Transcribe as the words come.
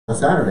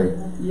Saturday.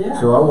 Yeah.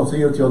 So I won't see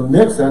you until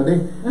next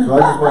Sunday. So I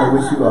just want to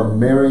wish you a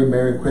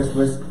Merry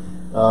Christmas.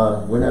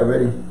 We're not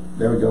ready.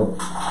 There we go.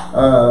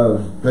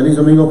 Feliz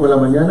Domingo por la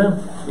mañana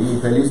y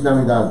Feliz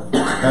Navidad.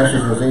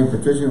 Pastors Jose and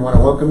Patricia, we want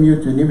to welcome you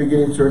to New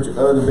Beginning Church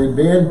of the Big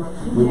Bend.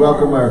 We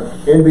welcome our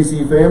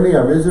NBC family,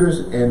 our visitors,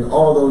 and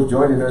all those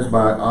joining us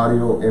by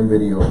audio and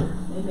video.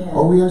 Amen.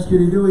 All we ask you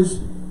to do is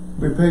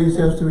prepare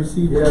yourselves to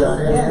receive what God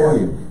has for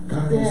you.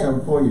 God has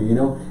something for you, you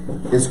know.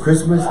 It's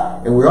Christmas,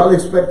 and we're all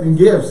expecting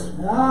gifts.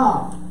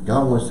 Oh.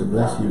 God wants to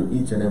bless you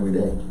each and every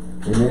day.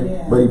 Amen.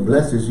 Yeah. But He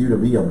blesses you to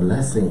be a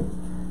blessing.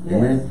 Yes.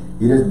 Amen.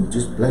 He doesn't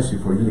just bless you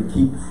for you to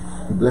keep.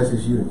 He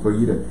blesses you for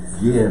you to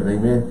give.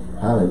 Amen.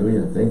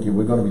 Hallelujah. Thank you.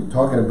 We're going to be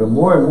talking a bit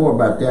more and more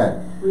about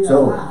that.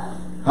 So,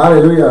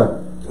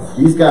 hallelujah.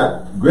 He's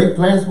got great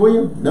plans for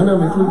you. None of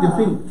them include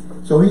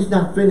defeat. So He's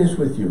not finished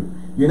with you.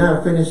 You're not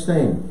a finished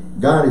thing.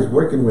 God is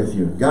working with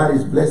you. God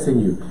is blessing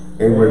you.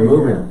 And we're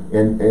moving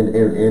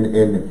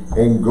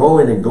and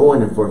growing and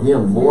going for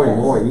Him more and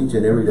more each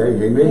and every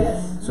day. Amen.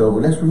 Yes. So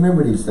let's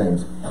remember these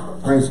things.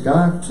 Praise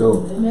God.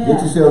 So Amen.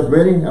 get yourselves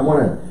ready.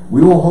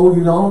 We won't hold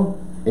you long.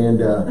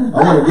 And I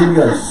want to give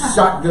you a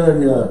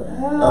shotgun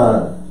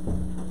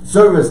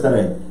service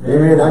today.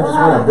 Amen. I just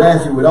want to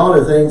blast you with all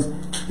the things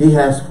He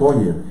has for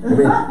you. I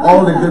mean,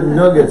 all the good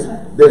nuggets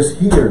that's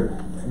here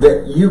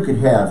that you could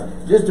have.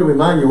 Just to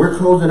remind you, we're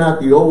closing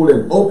out the old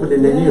and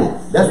opening the new.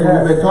 That's what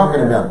we've been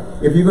talking about.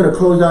 If you're going to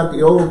close out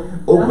the old,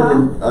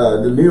 open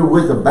the new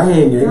with a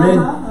bang.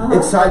 Amen.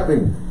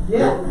 Excitement.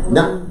 Yeah.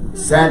 Not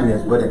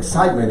sadness, but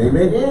excitement.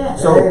 Amen. Yeah.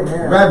 So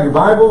grab your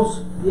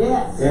Bibles.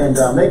 Yes. And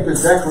make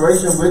this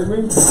declaration with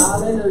me.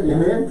 Hallelujah.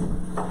 Amen.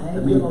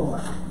 Thank you,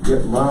 Lord.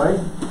 Get mine.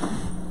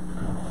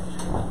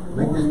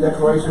 Make this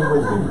declaration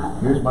with me.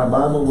 Here's my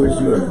Bible. Where's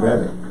yours?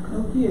 Grab it.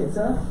 No kids,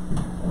 huh?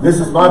 This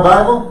is my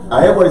Bible.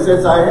 I have what it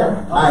says I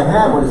have. I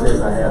have what it says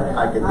I have.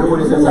 I can do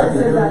what it says I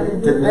can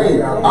do.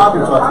 Today, I'll be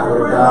taught the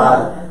Word of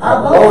God.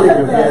 I boldly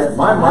confess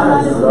my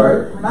mind is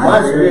alert.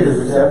 My spirit is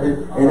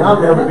receptive. And I'll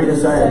never be the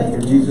same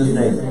in Jesus'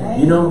 name.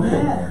 You know,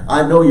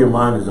 I know your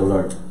mind is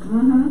alert.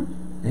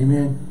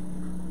 Amen.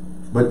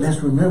 But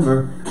let's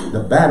remember,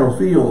 the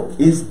battlefield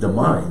is the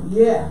mind.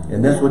 Yeah.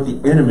 And that's what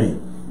the enemy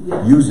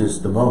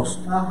uses the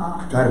most.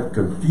 Try to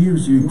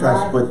confuse you,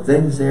 try to put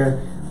things there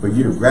for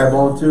you to grab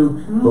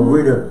onto, but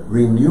we're to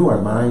renew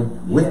our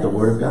mind with the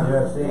Word of God.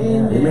 Yes.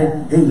 Amen.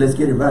 Amen. Hey, let's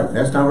get it right.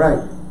 That's not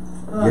right.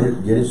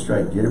 Get it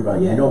straight. Get it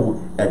right. You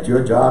know, at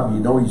your job, you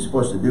know you're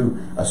supposed to do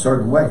a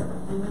certain way.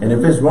 And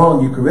if it's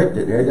wrong, you correct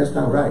it. Hey, that's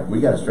not right.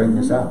 We got to straighten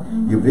this out.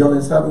 You're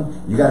building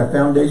something. You got a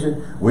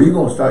foundation. Well, you're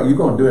going to start. You're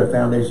going to do a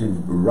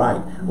foundation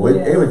right. Well,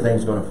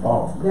 everything's going to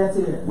fall. That's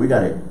it. We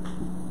got to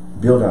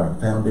build our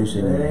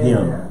foundation in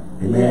Him.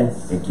 Amen.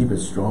 Yes. And keep it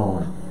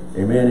strong.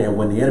 Amen. And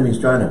when the enemy's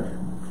trying to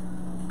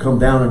come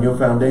down on your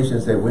foundation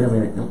and say, wait a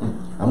minute,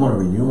 I'm going to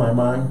renew my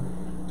mind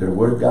to the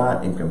Word of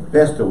God and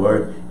confess the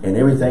Word, and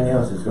everything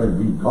else is going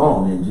to be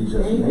gone in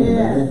Jesus' name.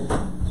 Amen.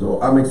 So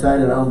I'm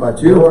excited. I don't know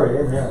about you.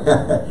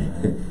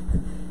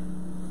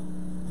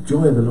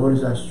 Joy of the Lord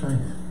is our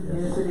strength.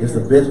 Yes, It's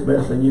the best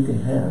medicine you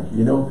can have.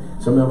 You know,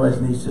 some of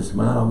us need to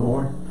smile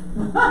more.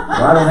 Well,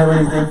 I don't have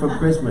anything for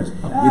Christmas.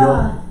 You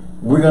know,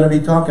 we're going to be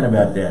talking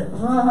about that.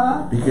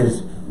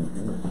 Because,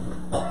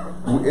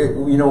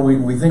 you know,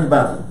 we think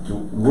about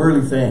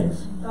worldly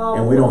things.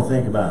 And we don't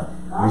think about,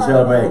 we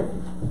celebrate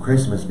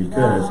Christmas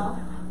because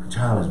a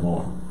child is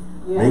born.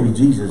 Maybe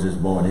Jesus is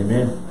born.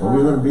 Amen. And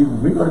we're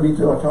going to be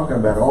talking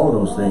about all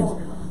those things.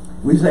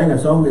 We sang a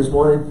song this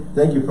morning.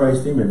 Thank you,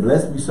 praise team. It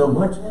blessed me so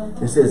much.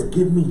 It says,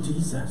 give me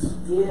Jesus.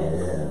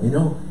 Yes. You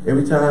know,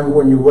 every time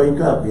when you wake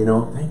up, you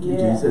know, thank you,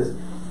 Jesus.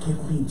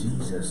 Give me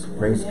Jesus.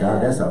 Praise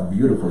God. That's a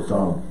beautiful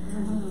song.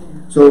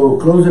 So,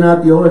 closing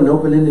out the old and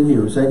opening the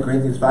new. 2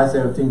 Corinthians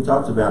 5:17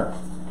 talks about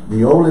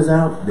the old is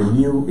out, the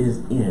new is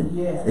in.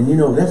 And you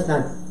know, that's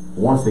not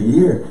once a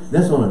year.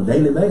 That's on a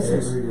daily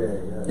basis.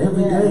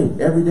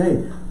 Every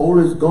day. Old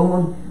is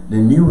gone, the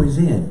new is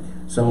in.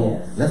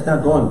 So let's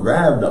not go and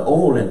grab the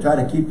old and try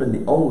to keep in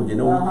the old. You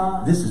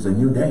know, this is a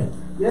new day.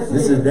 This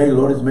is the day the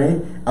Lord has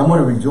made. I'm going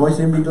to rejoice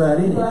and be glad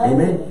in it.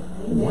 Amen.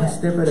 One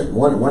step at a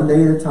one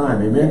day at a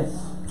time. Amen.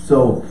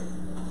 So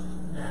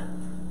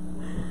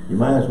you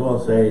might as well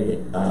say,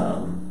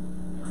 oh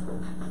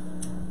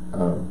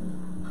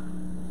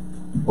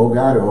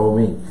God or oh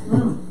me.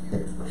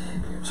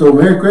 So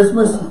Merry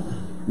Christmas.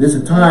 This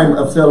is a time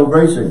of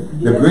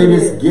celebration. The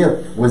greatest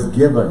gift was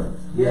given.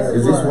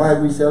 Is this why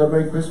we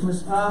celebrate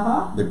Christmas?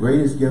 The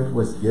greatest gift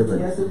was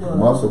given.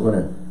 I'm also going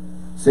to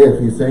say a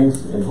few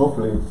things, and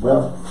hopefully,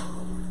 well,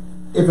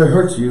 if it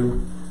hurts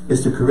you,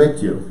 it's to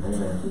correct you.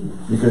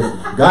 Because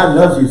God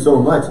loves you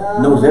so much,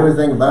 knows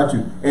everything about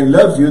you, and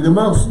loves you the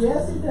most.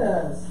 Yes, He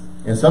does.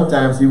 And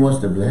sometimes He wants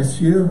to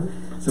bless you.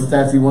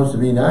 Sometimes He wants to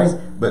be nice.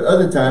 But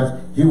other times,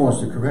 He wants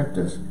to correct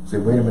us. Say,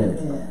 wait a minute.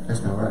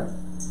 That's not right.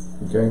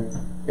 Okay?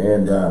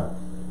 And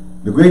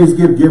the greatest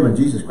gift given,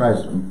 Jesus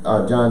Christ,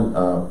 John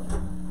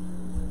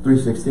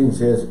 3:16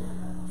 says,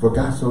 for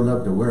God so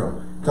loved the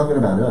world. Talking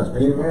about us,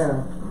 people,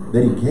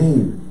 that He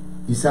gave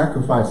He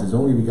sacrificed his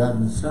only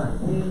begotten Son.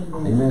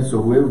 Amen.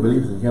 So whoever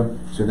believes in him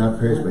should not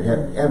perish but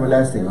have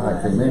everlasting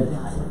life. Amen.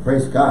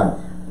 Praise God.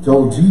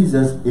 So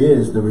Jesus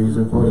is the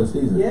reason for the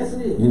season. Yes,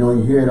 it is. You know,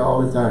 you hear it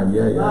all the time.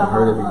 Yeah, I've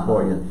heard it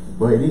before. Yeah.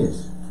 Well, it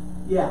is.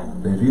 Yeah.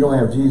 But if you don't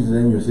have Jesus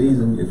in your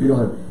season, if you don't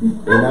have,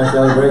 you're not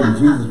celebrating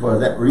Jesus for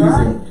that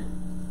reason,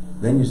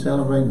 then you're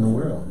celebrating the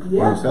world.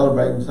 Yeah. Or you're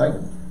celebrating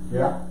Satan.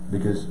 Yeah.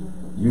 Because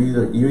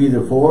you're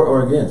either for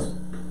or against.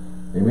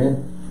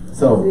 Amen.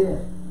 So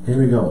here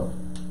we go.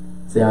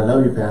 Say, I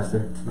love you,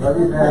 Pastor. Love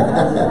you,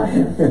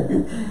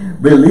 Pastor.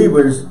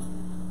 Believers,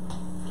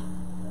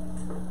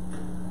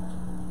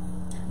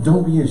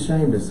 don't be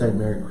ashamed to say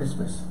Merry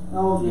Christmas.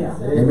 Oh, yeah.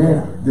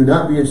 Amen. Do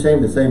not be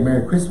ashamed to say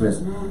Merry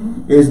Christmas.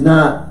 It's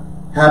not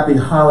Happy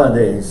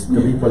Holidays to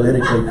be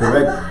politically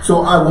correct.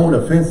 So I won't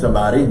offend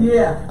somebody.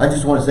 Yeah. I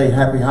just want to say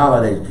Happy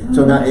Holidays.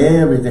 So not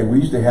everything. We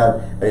used to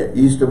have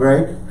Easter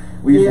break.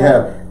 We used to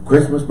have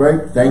Christmas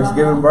break,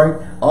 Thanksgiving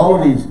break. All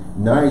these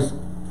nice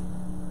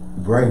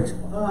breaks.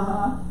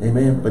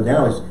 Amen. But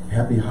now it's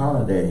Happy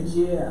Holidays.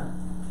 Yeah.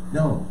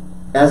 No.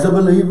 As a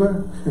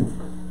believer,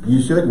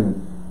 you shouldn't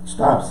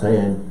stop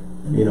saying,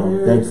 you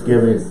know,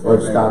 Thanksgiving or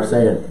stop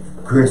saying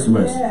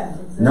Christmas. Yeah,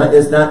 Not,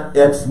 it's not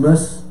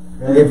Xmas.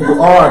 If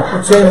you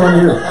are, shame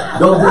on you.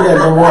 Don't do that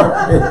no more.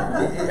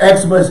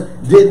 Xmas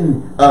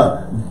didn't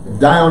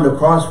die on the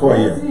cross for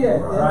you.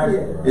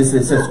 It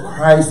says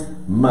Christ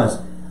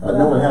must.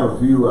 No one have a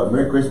few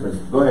Merry Christmas.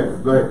 Go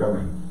ahead,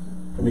 Carmen.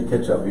 Let me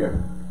catch up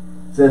here.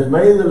 It says,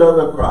 may the love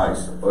of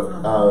Christ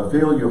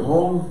fill your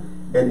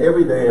home and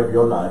every day of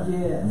your life.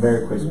 Yes.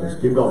 Merry Christmas.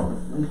 Keep going.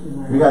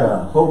 We got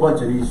a whole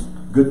bunch of these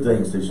good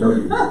things to show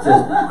you. It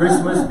says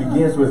Christmas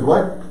begins with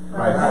what?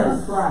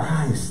 Christ.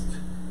 Christ.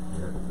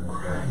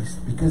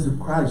 Because of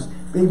Christ.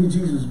 Baby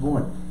Jesus was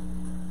born.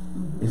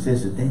 It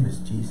says his name is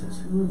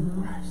Jesus.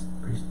 Christ.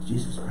 Praise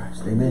Jesus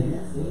Christ. Amen.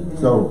 Yes. Amen.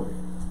 So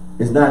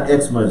it's not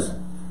Xmas.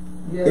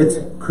 It's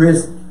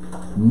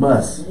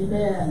Christmas.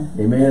 Amen.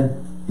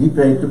 Amen. He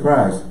paid the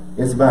price.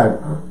 It's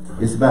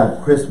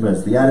about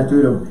Christmas. The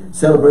attitude of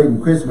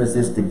celebrating Christmas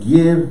is to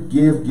give.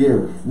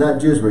 Not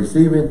just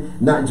receiving,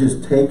 not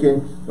just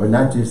taking, or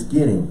not just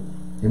getting.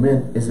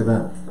 Amen. It's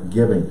about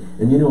giving.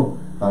 And you know,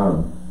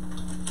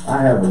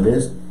 I have a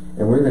list,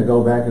 and we're going to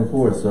go back and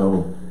forth.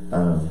 So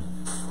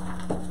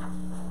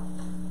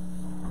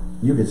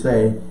you could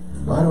say,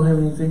 well, I don't have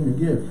anything to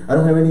give. I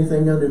don't have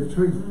anything under the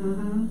tree.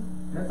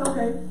 That's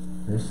okay.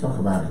 Let's talk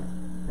about it.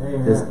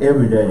 Amen. Because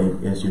every day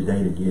is your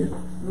day to give.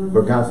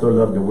 For God so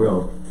loved the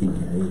world, he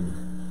gave.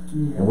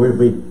 And we're to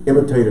be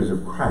imitators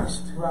of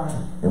Christ. Right.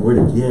 And we're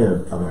to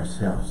give of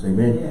ourselves.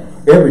 Amen. Yes.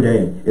 Every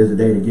day is a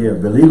day to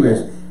give.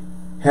 Believers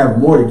have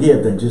more to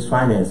give than just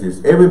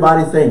finances.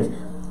 Everybody thinks,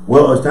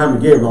 well, it's time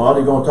to give. No, all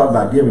they're going to talk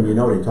about giving, you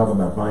know, they talk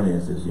about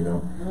finances, you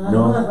know.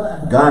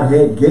 No, God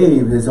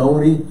gave his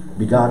only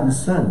begotten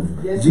Son.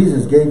 Yes,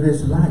 Jesus gave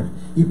his life.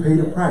 He paid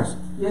a price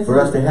for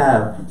us to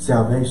have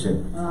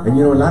salvation. And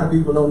you know, a lot of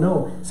people don't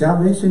know,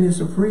 salvation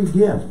is a free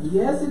gift.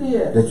 Yes, it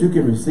is. That you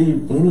can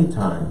receive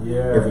anytime.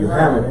 If you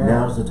haven't,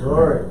 now's the time.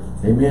 Glory.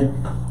 Amen.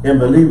 And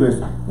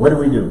believers, what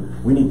do?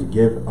 We need to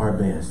give our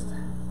best.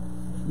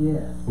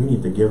 Yes. We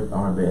need to give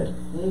our best.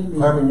 Amen.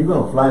 Carmen, you're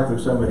going to fly through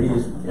some of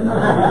these, and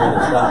I'm going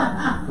to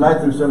stop. Fly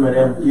through some of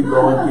them. Keep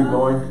going, keep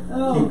going.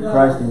 Oh, keep God.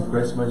 Christ in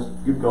Christmas.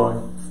 Keep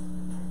going.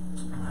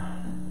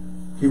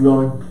 Keep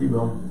going, keep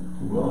going,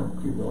 keep going,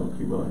 keep going,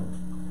 keep going.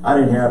 I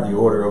didn't have the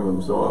order of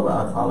them, so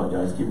I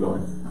apologize. Keep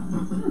going.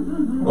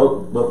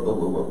 Whoa.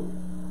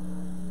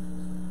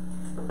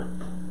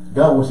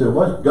 God wants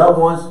what? God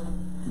wants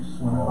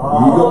you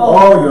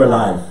all your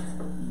life.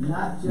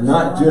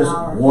 Not just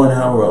 1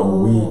 hour a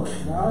week.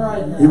 All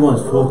right. He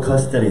wants full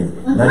custody,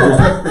 not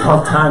just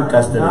part-time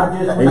custody.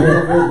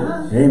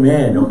 Amen.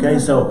 Amen. Okay,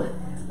 so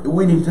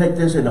we need to take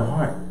this in the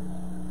heart.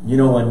 You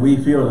know, when we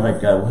feel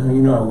like, well,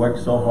 you know, I worked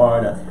so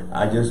hard,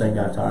 I just ain't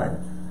got time.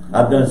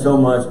 I've done so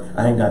much,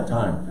 I ain't got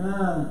time.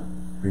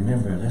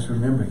 Remember, let's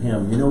remember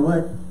him. You know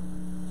what?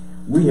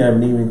 We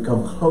haven't even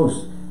come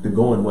close to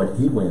going what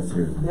he went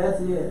through.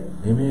 That's it.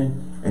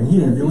 Amen. And he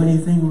didn't do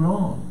anything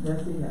wrong.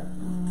 That's it.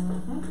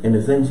 And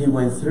the things he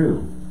went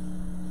through.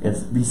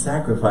 And be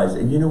sacrificed.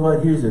 And you know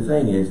what? Here's the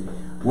thing is,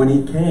 when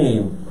he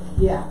came,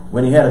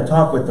 when he had a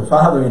talk with the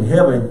Father in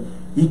heaven,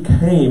 he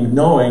came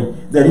knowing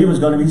that he was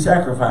going to be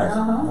sacrificed.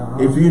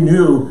 If you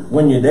knew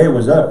when your day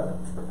was up,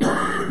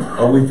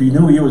 or if you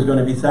knew he was going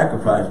to be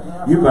sacrificed,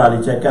 you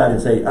probably check out and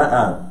say,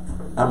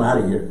 I'm out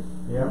of here.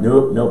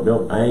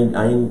 Nope. I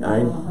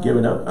ain't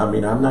giving up. I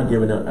mean, I'm not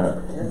giving up.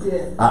 That's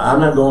it. I'm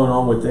not going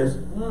on with this.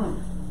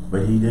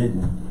 But he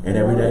didn't. And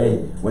every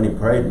day when he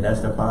prayed and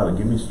asked the Father,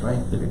 give me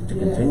strength to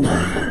continue.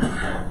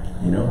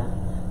 You know?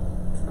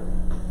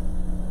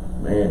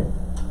 Man.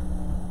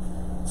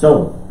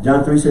 So,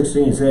 John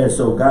 3:16 says,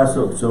 so God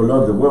so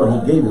loved the world,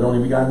 he gave his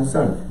only begotten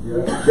Son.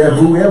 That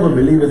whoever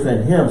believeth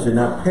in him should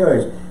not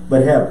perish,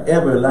 but have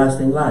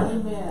everlasting life.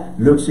 Amen.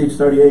 Luke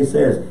 6:38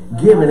 says,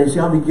 give and it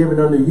shall be given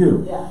unto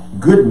you.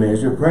 Good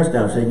measure, pressed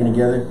down, shaken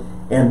together,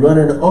 and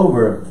running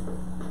over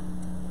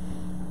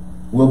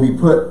will be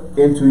put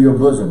into your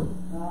bosom.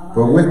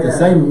 For with the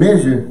same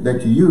measure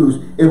that you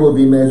use, it will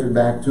be measured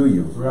back to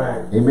you.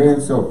 Right. Amen.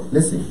 So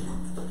listen,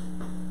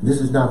 this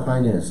is not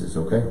finances,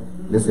 okay?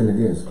 Listen to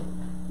this.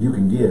 You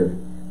can give.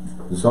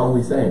 The song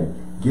we sang,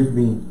 give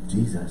me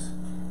Jesus.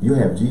 You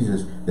have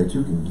Jesus that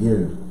you can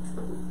give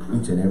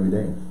each and every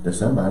day to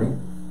somebody.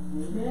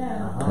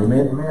 Yeah.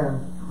 Amen.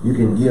 Amen. You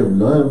can give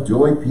love,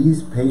 joy,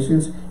 peace,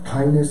 patience,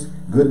 kindness,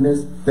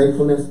 goodness,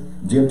 faithfulness,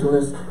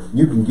 gentleness.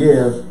 You can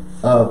give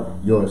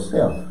of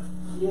yourself.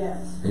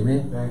 Yes.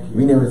 Amen. Thank you.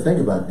 We never think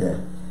about that.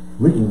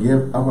 We can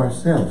give of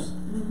ourselves.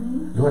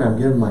 Lord, I'm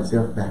giving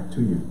myself back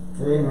to you.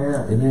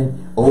 Amen.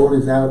 Amen. Old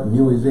is out,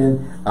 new is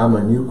in. I'm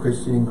a new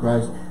Christian in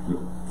Christ.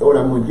 Lord,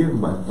 I'm going to give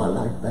my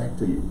life back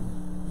to you.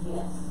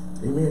 Yes.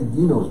 Amen.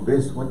 He knows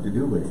best what to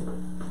do with it.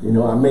 You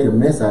know, I made a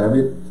mess out of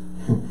it,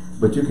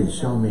 but you can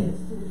show me.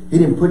 He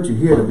didn't put you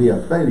here to be a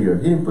failure.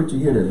 He didn't put you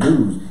here to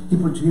lose. He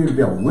put you here to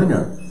be a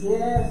winner.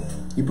 Yes.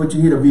 He put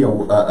you here to be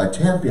a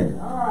champion.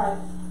 All right.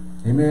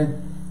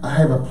 Amen. I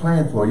have a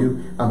plan for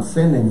you. I'm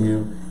sending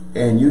you,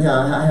 and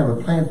I have a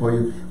plan for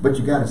you, but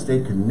you got to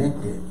stay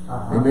connected.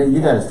 Amen.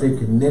 You got to stay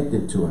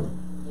connected to him.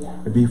 Yeah.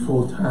 Be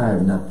full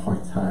time, not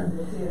part time.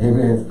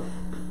 Amen.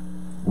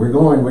 We're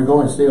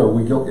going still.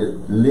 We go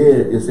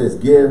live. It says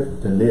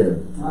give to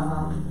live.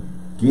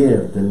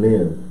 Give to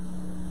live.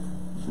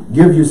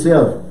 Give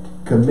yourself.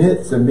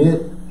 Commit,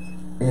 submit,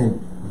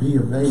 and be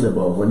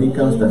available. When he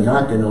comes to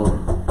knocking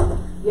on,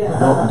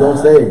 don't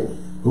say,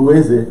 who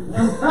is it?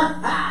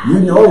 You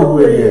know who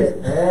it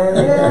is.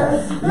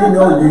 Yes. You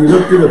know, you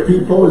look through the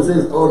peephole and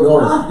says, oh no,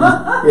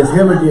 it's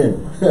him again.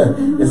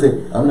 And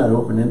say, I'm not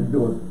opening the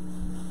door.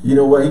 You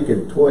know what? He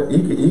could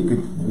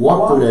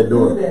walk through that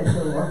door.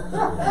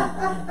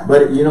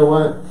 But you know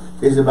what?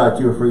 It's about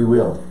your free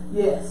will.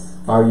 Yes.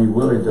 Are you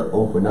willing to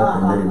open up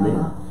and let him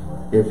in?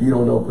 If you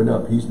don't open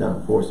up, he's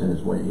not forcing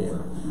his way in.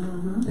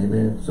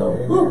 Amen. So,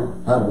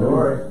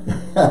 hallelujah.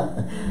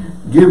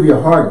 Give your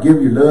heart, give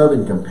your love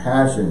and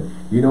compassion.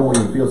 You know, when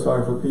you feel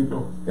sorry for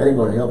people, that ain't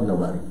going to help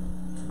nobody.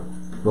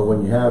 But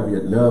when you have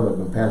your love and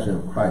compassion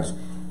of Christ,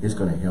 it's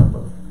going to help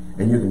them.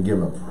 And you can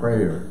give a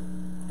prayer.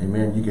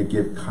 Amen. You can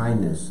give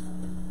kindness.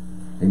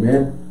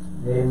 Amen.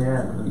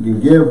 Amen. You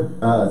can give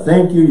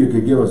thank you. You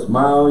can give a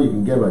smile. You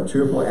can give a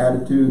cheerful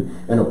attitude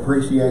and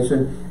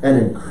appreciation and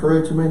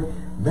encouragement.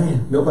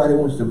 Man, nobody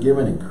wants to give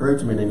an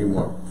encouragement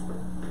anymore.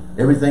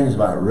 Everything is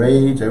about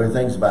rage.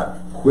 Everything's about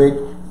quick,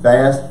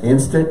 fast,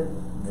 instant.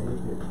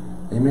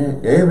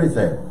 Amen.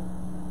 Everything.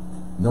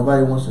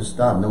 Nobody wants to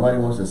stop. Nobody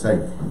wants to say,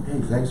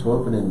 hey, thanks for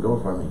opening the door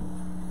for me.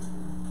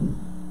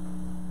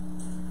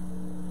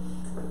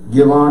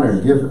 Give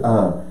honor. Give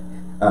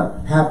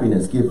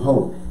happiness. Give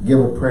hope. Give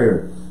a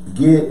prayer.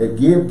 Give,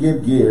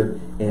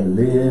 and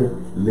live.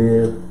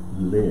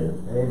 Amen.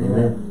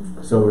 Amen.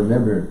 So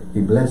remember,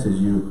 he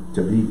blesses you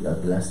to be a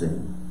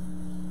blessing.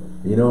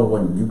 You know,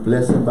 when you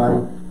bless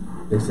somebody,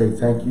 they say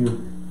thank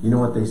you. You know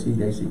what they see?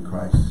 They see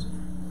Christ.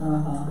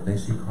 They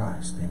see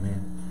Christ.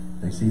 Amen.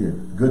 They see the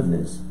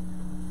goodness.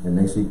 And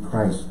they see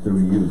Christ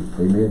through you.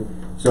 Amen.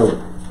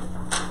 So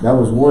that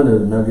was one of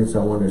the nuggets I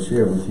wanted to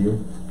share with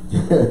you.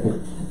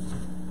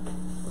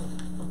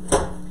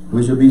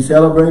 We should be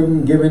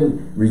celebrating,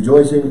 giving,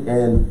 rejoicing,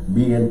 and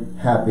being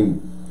happy.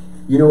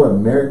 You know what?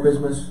 Merry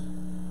Christmas.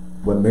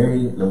 What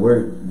Merry, the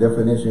word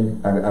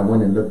definition, I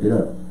went and looked it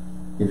up.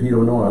 If you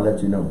don't know, I'll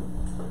let you know.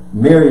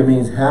 Merry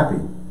means happy,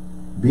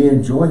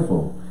 being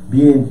joyful,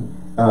 being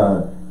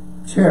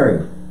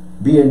cheerful,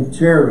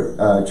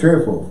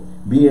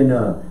 being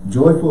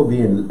joyful,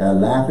 being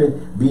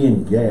laughing,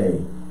 being gay.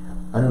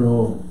 I don't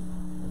know.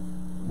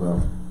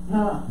 Well,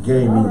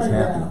 gay means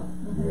happy.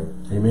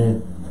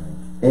 Amen.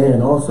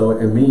 And also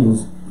it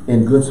means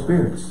in good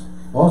spirits.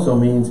 Also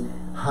means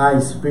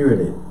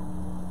high-spirited.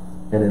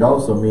 And it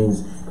also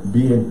means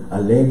being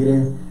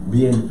alegre,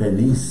 being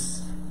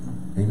feliz.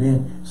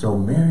 Amen. So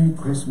Merry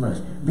Christmas.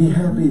 Be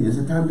happy. There's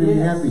a time to be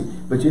happy.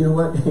 But you know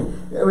what?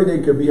 Every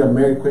day could be a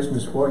Merry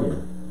Christmas for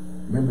you.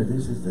 Remember,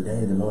 this is the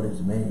day the Lord has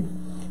made.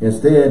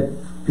 Instead,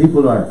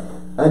 people are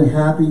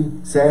unhappy,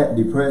 sad,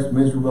 depressed,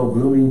 miserable,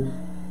 gloomy.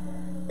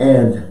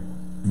 And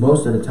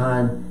most of the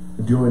time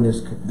during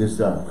this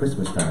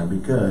Christmas time,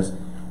 because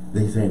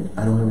they think,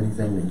 I don't have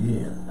anything to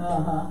give.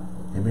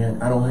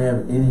 Amen. I don't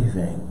have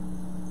anything.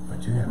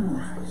 But you have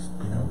Christ,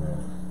 you know.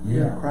 You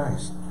have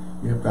Christ.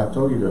 You have, I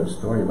told you the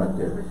story about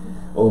that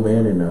old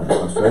man in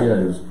Australia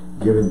that was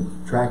giving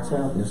tracts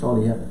out, and that's all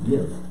he had to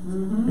give.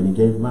 And he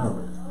gave them out.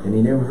 And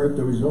he never heard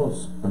the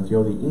results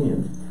until the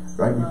end.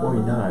 Right before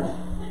he died,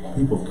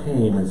 people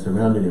came and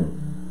surrounded him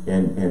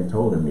and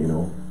told him, you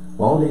know,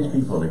 all these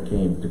people that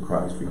came to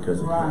Christ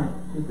because of him.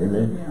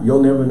 Amen.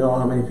 You'll never know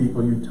how many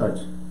people you touch.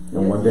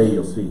 And one day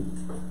you'll see.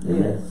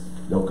 Amen.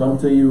 They'll come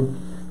to you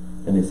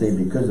and they say,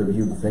 because of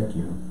you, thank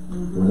you.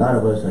 A lot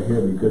of us are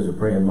here because of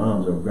praying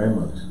moms or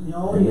grandmothers.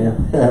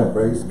 Amen.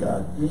 Praise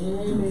God.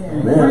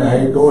 Amen. Man,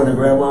 I ain't going to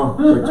grandma,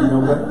 but you know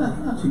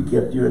what? She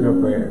kept you in her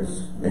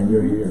prayers, and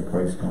you're here.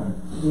 Praise God.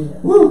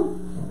 Woo!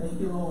 Thank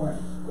you, Lord.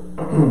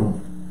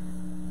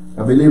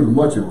 I believe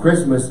much of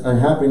Christmas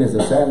unhappiness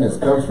and sadness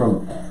comes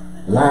from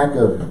lack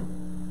of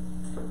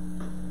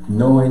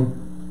knowing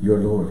your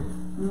Lord.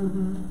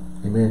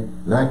 Amen.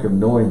 Lack of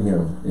knowing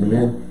him.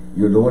 Amen.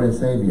 Your Lord and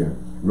Savior.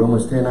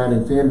 Romans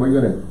 10:9-10. We're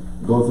going to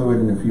go through it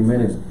in a few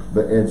minutes.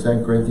 But in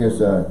 2 Corinthians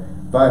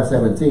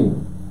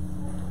 5:17.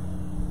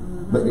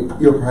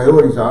 But your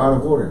priorities are out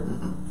of order.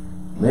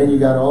 Man, you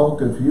got all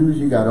confused.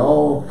 You got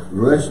all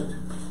rushed.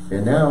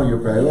 And now your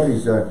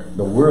priorities are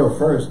the world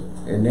first.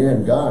 And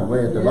then God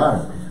way at the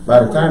bottom. By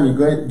the time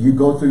you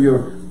go through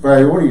your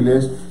priority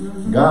list,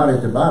 God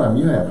at the bottom,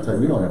 you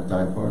don't have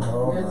time for it.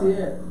 That's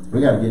it.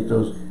 We got to get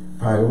those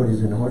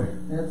priorities in order.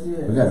 That's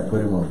it. We got to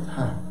put him on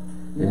top.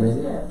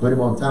 Amen. That's it. Put him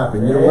on top.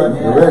 And you know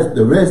what?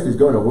 The rest is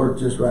going to work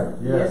just right.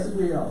 Yes, it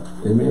will.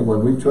 Amen.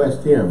 When we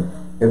trust him,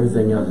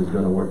 everything else is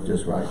going to work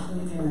just right.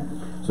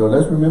 Amen. So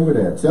let's remember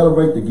that.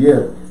 Celebrate the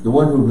gift, the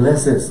one who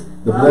blesses,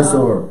 the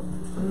blessor,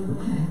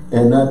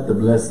 and not the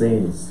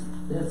blessings.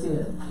 That's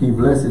it. He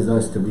blesses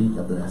us to be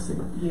a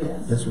blessing.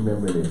 Yes. Let's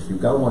remember this. If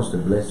God wants to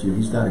bless you,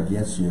 he's not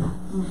against you.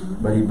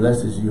 But he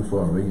blesses you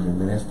for a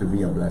reason, and that's to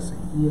be a blessing.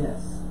 Yes.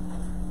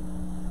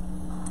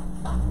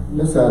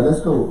 Let's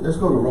go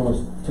to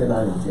Romans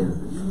 10:9-10.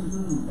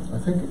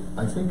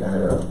 I think I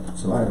had a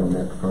slide on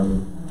that,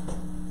 Carmen.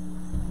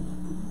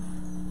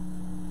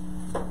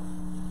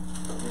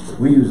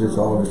 We use this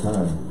all the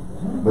time.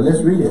 But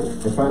let's read it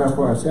and find out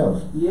for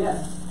ourselves.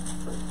 Yes.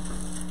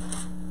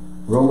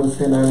 Romans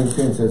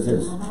 10:9-10 says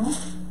this.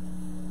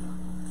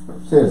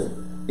 It says,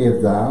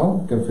 if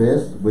thou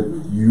confess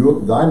with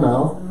thy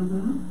mouth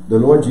the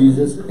Lord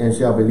Jesus, and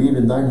shall believe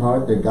in thine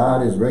heart that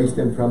God has raised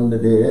him from the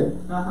dead,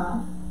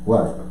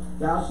 what?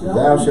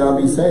 Thou shalt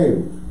be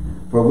saved.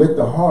 For with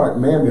the heart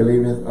man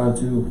believeth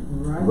unto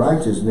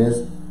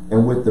righteousness,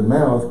 and with the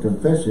mouth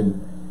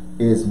confession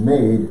is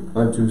made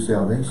unto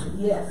salvation.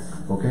 Yes.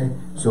 Okay?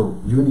 So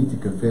you need to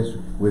confess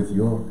with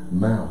your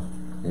mouth.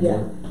 Amen?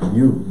 Yeah.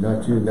 You,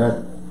 not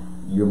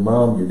your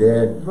mom, your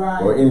dad,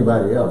 or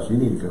anybody else. You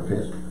need to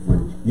confess.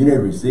 You need to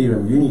receive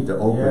him. You need to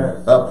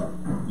open up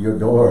your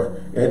door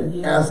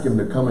and ask him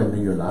to come into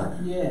your life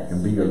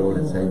and be your Lord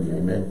and Savior.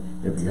 Amen.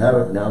 If you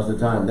haven't, now's the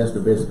time. That's the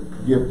best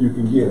gift you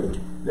can give.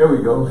 There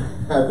we go.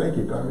 Thank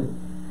you, Carmen.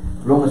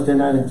 Romans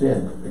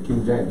 10:9-10, the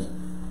King James.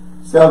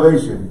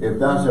 Salvation, if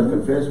thou shalt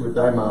confess with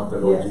thy mouth the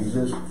Lord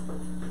Jesus,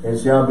 and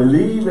shalt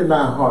believe in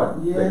thy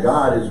heart that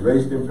God has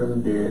raised him from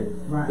the dead,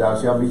 thou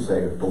shalt be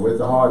saved. For with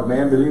the heart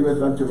man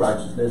believeth unto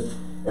righteousness,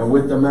 and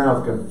with the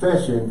mouth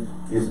confession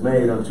is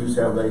made unto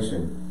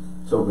salvation.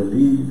 So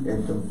believe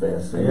and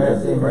confess.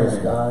 Yes, praise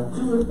amen. God.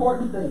 Two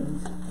important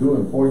things. Two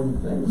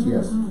important things,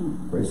 yes.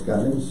 Praise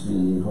God. Let me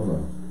see. Hold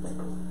on.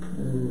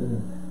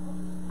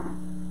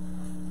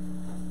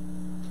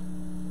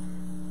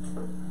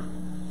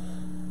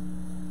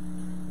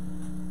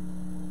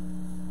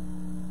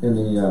 In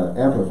the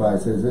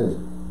Amplified says this,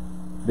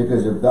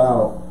 because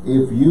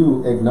if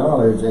you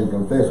acknowledge and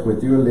confess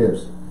with your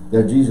lips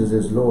that Jesus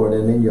is Lord,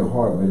 and in your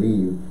heart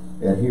believe,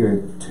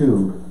 adhere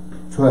to,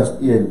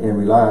 trust in, and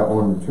rely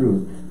on the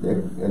truth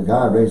that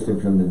God raised him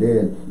from the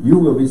dead, you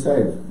will be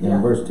saved. And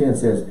verse 10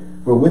 says,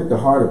 for with the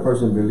heart a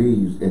person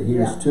believes,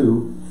 adheres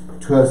to,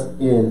 trusts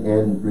in,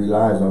 and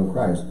relies on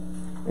Christ.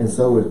 And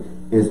so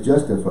is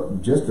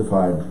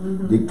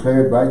justified,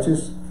 declared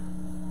righteous,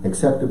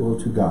 acceptable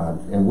to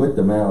God. And with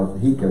the mouth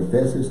he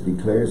confesses,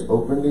 declares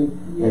openly,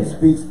 and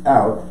speaks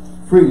out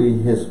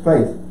freely his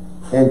faith,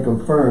 and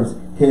confirms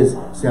his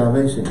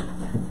salvation.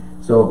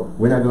 So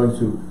we're not going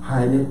to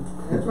hide it.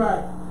 That's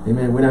right.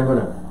 Amen. We're not going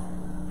to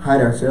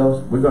hide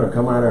ourselves. We're going to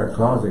come out of our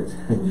closets.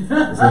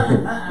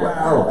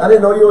 Wow, I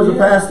didn't know you was a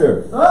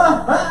pastor.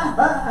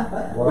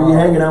 Were you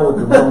hanging out with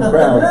the wrong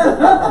crowd?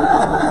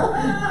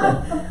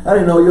 I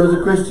didn't know you was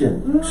a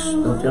Christian. Shh,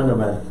 don't tell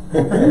nobody.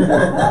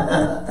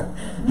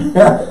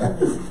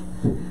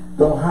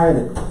 Don't hide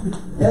it.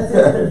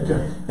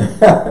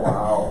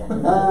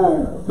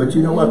 Wow. But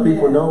you know what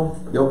people know?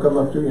 They'll come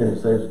up to you and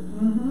say,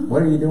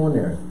 what are you doing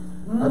there?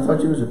 I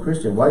thought you was a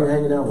Christian. Why are you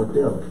hanging out with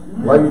them?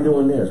 Why are you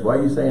doing this? Why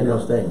are you saying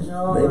those things?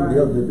 They'll be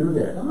able to do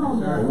that.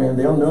 Amen.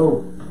 They'll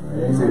know.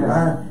 They say,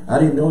 I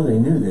didn't know they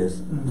knew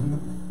this.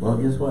 Well,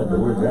 guess what? The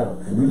word's out.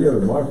 And we live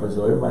in Marfa,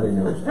 so everybody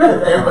knows.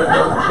 Everybody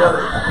knows each other.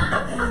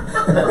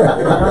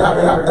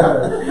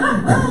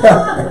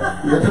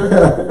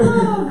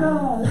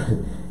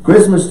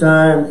 Christmas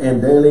time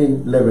and daily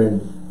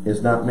living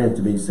is not meant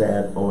to be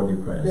sad or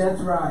depressed.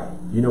 That's right.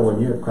 You know, when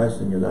you have Christ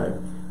in your life,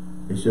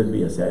 it shouldn't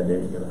be a sad day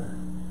in your life.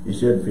 You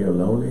shouldn't feel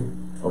lonely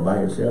or by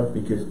yourself,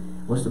 because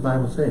what's the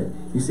Bible say?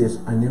 He says,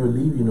 I never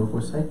leave you nor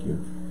forsake you.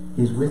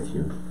 He's with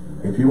you.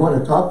 If you want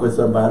to talk with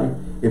somebody,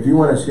 if you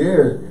want to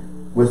share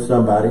with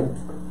somebody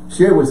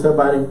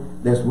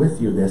that's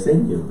with you, that's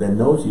in you, that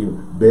knows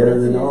you better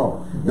than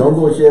all. Don't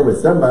go share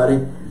with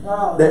somebody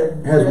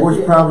that has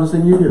worse problems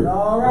than you do.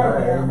 All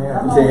right.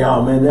 You say,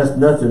 oh man, that's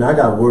nothing. I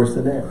got worse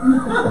than that.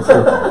 I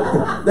said,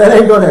 that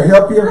ain't going to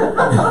help you.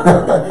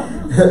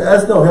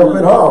 That's no help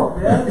at all.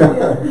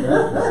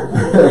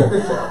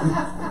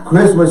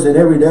 Christmas and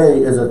every day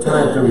is a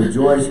time to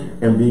rejoice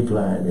and be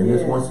glad. And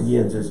this once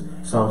again says,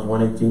 Psalms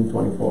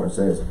 118:24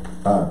 says,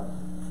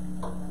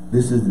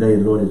 this is the day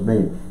the Lord has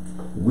made.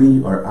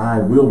 we or I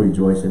will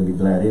rejoice and be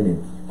glad in it.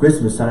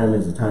 Christmas time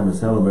is a time to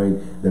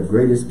celebrate the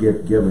greatest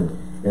gift given.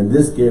 And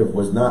this gift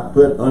was not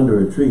put under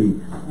a tree.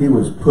 He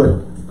was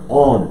put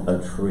on a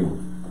tree.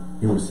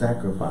 He was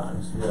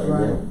sacrificed. Yeah,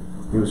 right.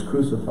 He was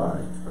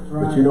crucified.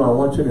 Right. But you know, I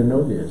want you to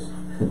know this.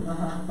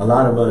 A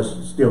lot of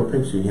us still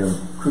picture him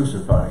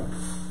crucified.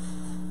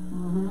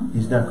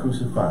 He's not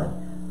crucified.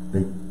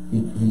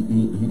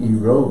 He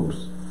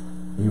rose.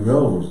 He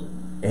rose.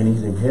 And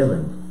he's in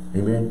heaven.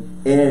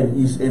 Amen. And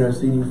he's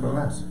interceding for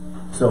us.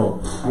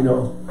 So, you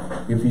know,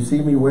 if you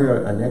see me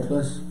wear a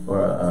necklace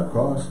or a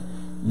cross,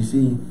 you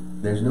see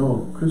there's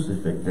no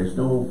crucifix. There's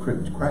no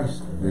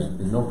Christ.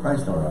 There's no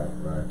Christ on it.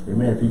 Right.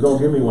 Amen. If you're going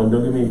to give me one,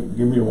 don't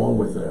give me one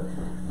with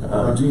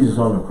Jesus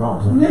on the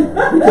cross.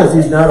 Because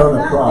he's not on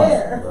the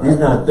cross. He's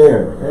not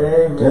there.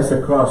 Amen. That's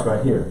the cross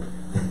right here.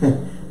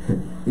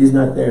 He's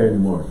not there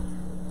anymore.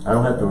 I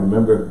don't have to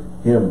remember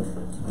him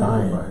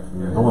dying.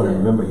 I want to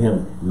remember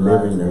him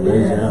living and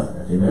raising up.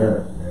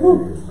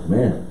 Amen.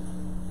 Man.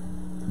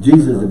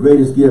 Jesus, the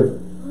greatest gift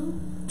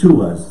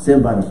to us,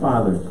 sent by the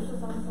Father.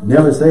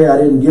 Never say I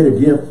didn't get a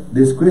gift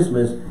this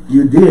Christmas.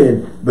 You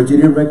did, but you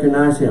didn't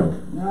recognize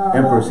him.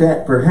 And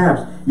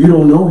perhaps you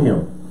don't know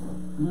him.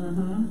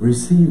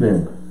 Receive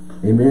him.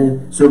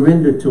 Amen.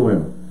 Surrender to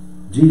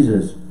him.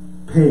 Jesus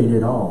paid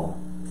it all.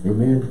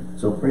 Amen.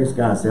 So praise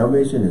God.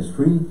 Salvation is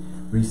free.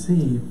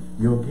 Receive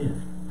your gift.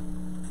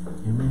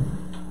 Amen.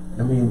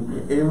 I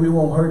mean, it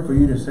won't hurt for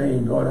you to say,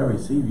 Lord, I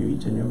receive you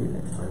each and every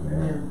day.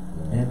 Amen.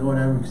 And Lord,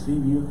 I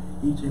receive you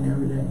each and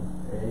every day.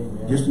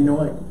 Amen. Just, you know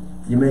what?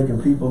 You're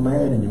making people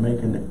mad and you're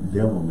making the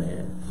devil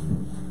mad.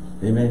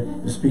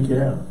 Amen. Just speak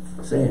it out.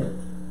 Say it.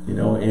 You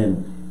know,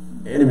 and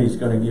the enemy's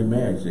going to get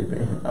mad.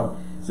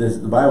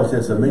 Says the Bible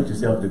says, submit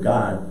yourself to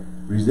God.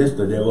 Resist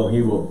the devil,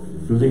 he will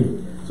flee.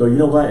 So you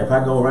know what? If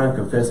I go around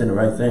confessing the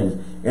right things,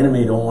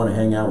 enemy don't want to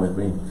hang out with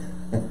me.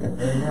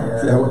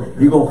 So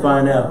you're going to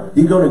find out.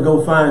 He's going to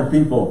go find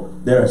people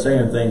that are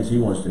saying things he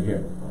wants to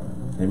hear.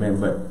 Amen.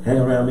 But hang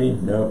around me?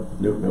 No.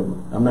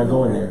 I'm not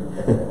going there.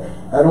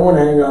 I don't want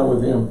to hang out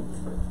with him.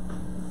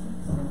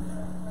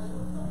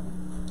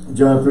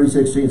 John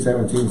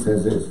 3:16-17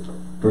 says this.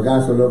 For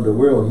God so loved the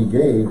world, he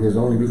gave his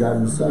only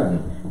begotten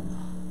Son.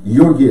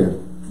 Your gift,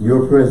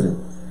 your present.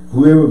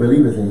 Whoever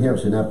believeth in him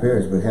shall not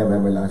perish, but have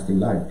everlasting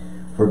life.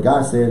 For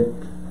God sent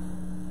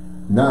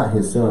not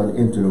his Son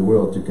into the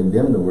world to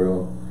condemn the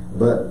world,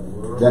 but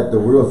that the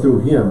world through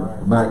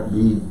him might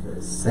be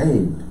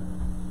saved.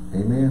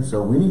 Amen.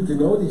 So we need to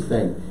know these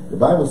things. The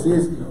Bible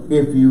says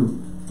if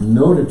you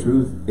know the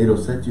truth, it'll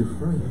set you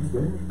free.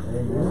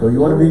 Amen. So you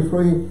want to be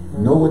free?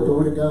 Know what the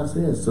Word of God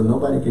says, so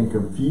nobody can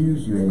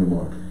confuse you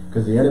anymore.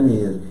 Because the enemy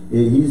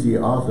he's the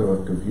author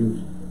of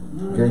confusion.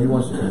 Okay, he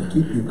wants to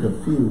keep you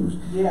confused,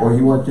 or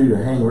he wants you to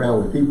hang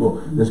around with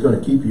people that's going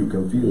to keep you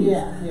confused.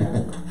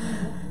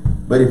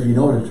 But if you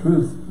know the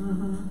truth,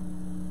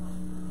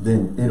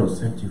 then it'll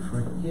set you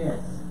free. Yes.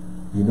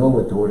 You know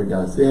what the Word of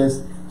God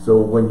says. So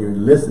when you're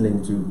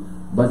listening to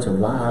a bunch of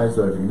lies,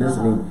 or if you're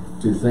listening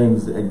to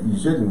things that you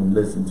shouldn't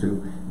listen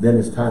to, then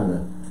it's time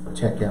to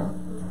check out.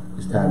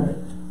 It's time to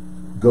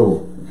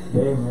go.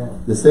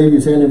 Amen. The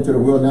Savior sent into the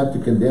world not to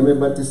condemn it,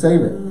 but to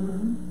save it.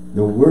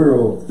 The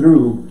world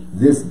through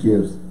this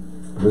gift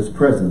was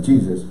present,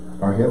 Jesus,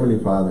 our Heavenly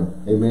Father.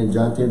 Amen.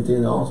 John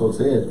 10:10 also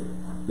says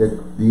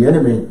that the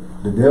enemy,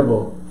 the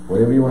devil,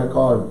 whatever you want to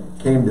call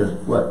it, came to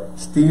what?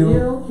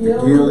 Steal,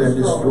 kill, and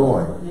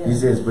destroy. Yes. He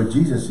says, but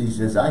Jesus, he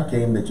says, I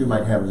came that you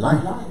might have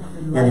life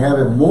and have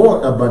it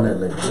more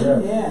abundantly.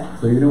 Yeah.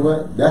 So you know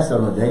what? That's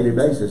on a daily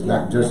basis,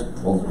 not just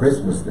on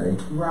Christmas Day,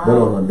 but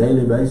on a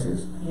daily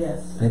basis.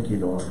 Yes. Thank you,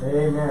 Lord.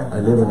 Amen. I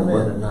live an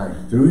abundant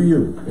life through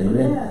you.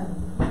 Amen.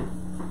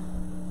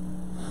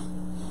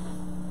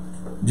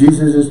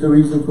 Jesus is the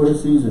reason for the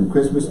season,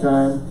 Christmas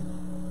time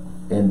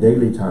and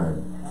daily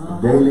time.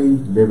 Daily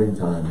living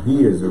time.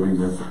 He is the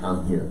reason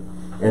I'm here.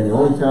 And the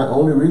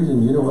only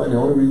reason, you know what, the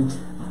only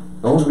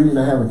reason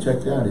I haven't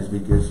checked out is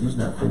because he's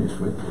not finished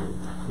with you.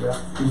 Yeah.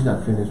 He's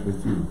not finished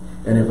with you.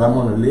 And if I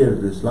want to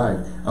live this life,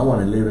 I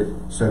want to live it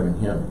serving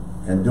him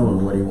and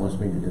doing what he wants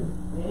me to do.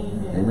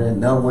 Amen. Amen.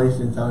 Not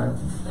wasting time,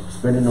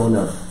 spending on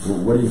the,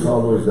 what do you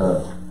call those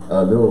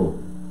little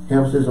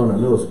hamsters on a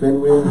little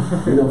spin wheel,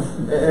 you know,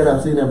 and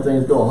I've seen them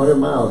things go 100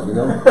 miles, you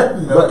know,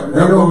 but they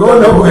don't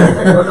go nowhere.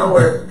 They go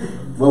nowhere.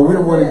 Well, we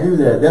don't want to do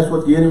that. That's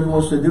what the enemy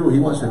wants to do. He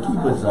wants to keep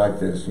us like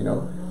this, you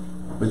know.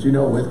 But you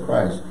know, with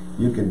Christ,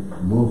 you can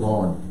move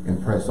on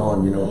and press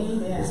on, you know.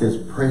 Amen. It says,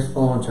 press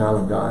on,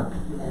 child of God.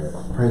 Yes.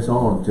 Press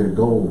on to the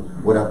goal,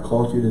 what I've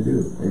called you to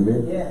do.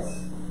 Amen. Yes.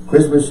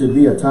 Christmas should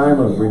be a time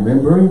of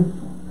remembering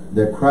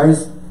that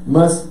Christ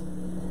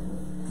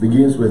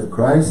begins with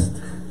Christ.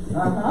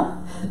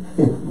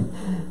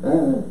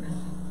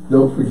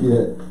 Don't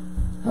forget,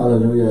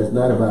 hallelujah, it's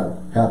not about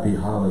happy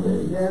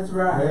holidays. That's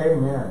right.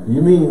 Amen.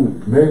 You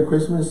mean Merry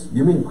Christmas?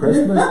 You mean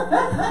Christmas?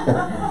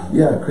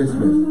 Yeah,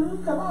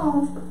 Christmas. Come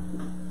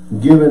on.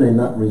 Giving and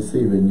not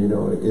receiving, you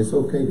know, it's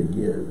okay to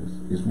give.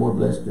 It's more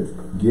blessed to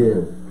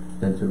give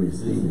than to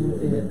receive.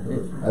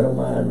 I don't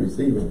mind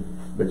receiving,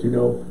 but you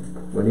know,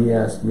 when he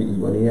asks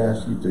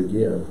you to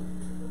give,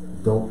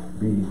 don't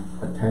be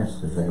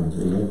attached to things.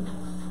 Amen.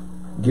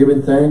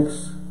 Giving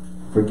thanks,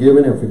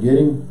 forgiving and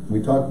forgetting.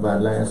 We talked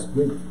about last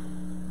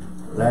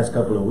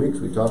couple of weeks.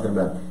 We talked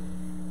about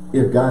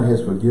if God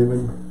has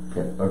forgiven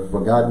or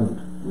forgotten,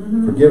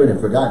 forgiven and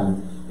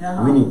forgotten,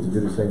 we need to do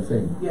the same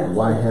thing. Yeah.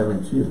 Why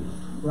haven't you?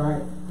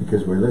 Right.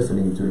 Because we're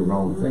listening to the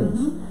wrong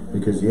things.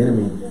 Because the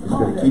enemy is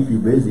going to keep you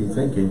busy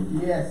thinking,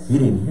 Yes. he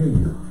didn't hear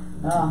you.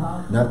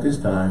 Uh-huh. Not this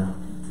time.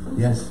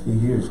 Yes, he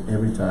hears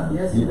every time.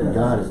 Yes, he does.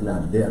 God is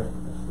not deaf.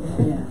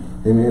 Yeah.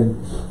 Amen.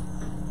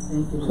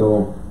 Thank you.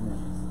 So,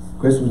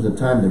 Christmas is a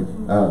time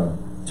to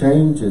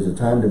change, is a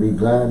time to be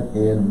glad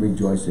and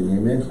rejoicing.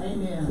 Amen.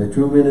 Amen. The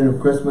true meaning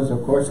of Christmas,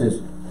 of course,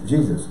 is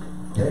Jesus.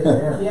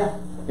 Yeah.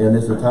 And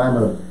it's a time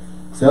of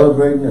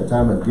celebrating, a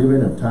time of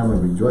giving, a time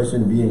of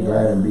rejoicing, being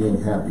glad and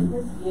being happy.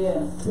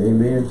 Yes.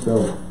 Amen.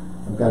 So,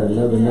 I've got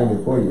another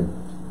nugget for you.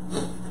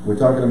 We're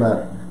talking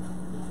about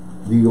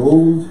the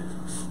old,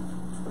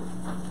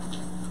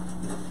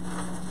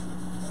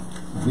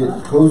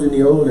 closing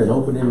the old and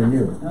opening the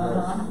new.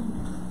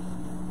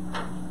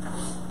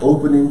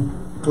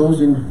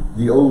 Closing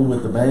the old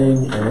with the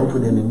bang and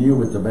opening the new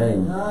with the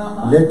bang.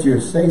 Let your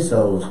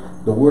say-sos,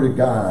 the Word of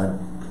God,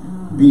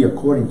 be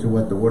according to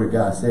what the Word of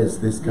God says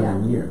this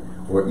coming year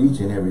or each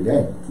and every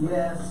day.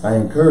 Yes. I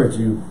encourage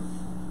you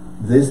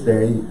this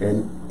day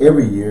and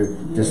every year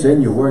to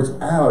send your words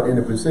out in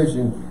a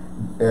position,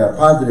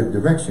 positive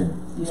direction.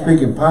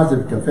 Speaking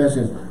positive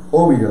confessions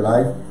over your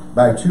life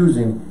by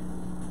choosing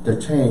to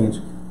change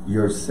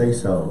your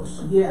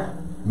say-sos. Yeah.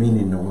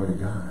 Meaning the Word of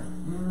God.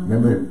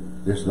 Remember,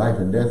 there's life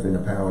and death in the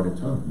power of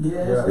the tongue.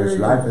 Yes. There's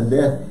life and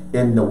death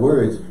in the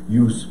words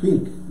you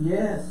speak.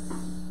 Yes.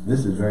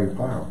 This is very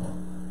powerful.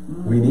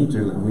 We need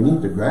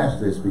to grasp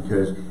this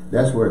because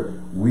that's where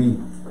we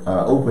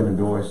open the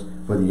doors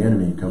for the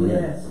enemy to come in.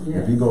 Yes.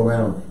 If you go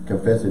around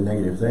confessing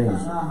negative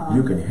things,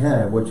 you can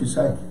have what you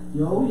say.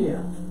 Oh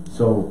yeah.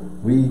 So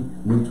we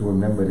need to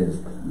remember this.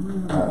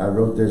 I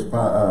wrote this.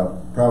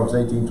 Proverbs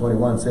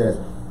 18:21 says,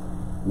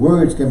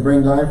 "Words can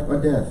bring life or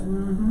death.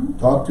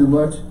 Talk too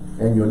much,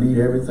 and you'll lead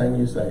everything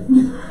you say."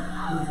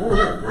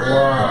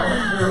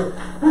 Wow.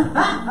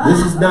 This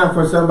is not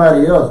for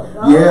somebody else.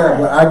 Yeah,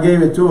 but I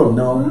gave it to him.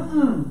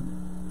 No.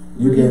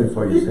 You gave it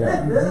for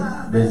yourself.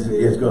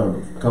 It's going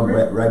to come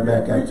right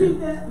back at you.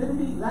 I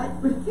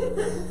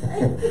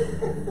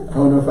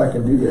don't know if I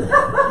can do that.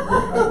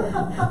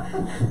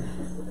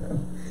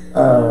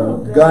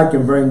 God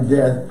can bring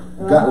death.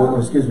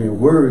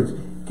 Words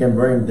can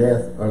bring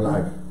death or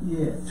life.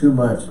 Yes. Too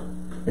much,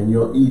 and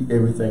you'll eat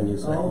everything you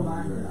say. Oh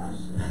my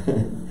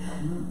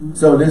gosh.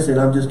 So listen,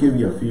 I'm just giving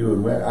you a few,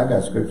 and I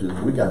got scriptures.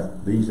 We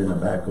got these in the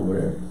back over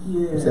there.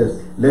 Yes. It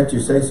says, "Let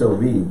your say so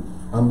be.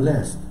 I'm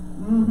blessed.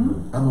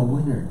 I'm a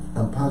winner.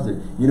 I'm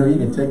positive." You know, you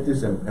can take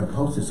this and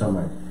post it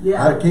somewhere.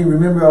 Yeah. I can't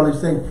remember all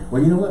these things.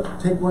 Well, you know what?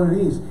 Take one of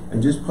these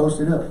and just post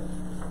it up.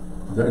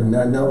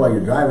 Not while you're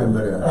driving,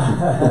 but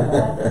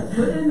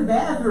put it in the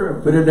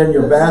bathroom. Put it in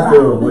your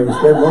bathroom where you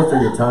spend most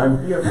of your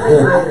time. Your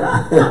refrigerator.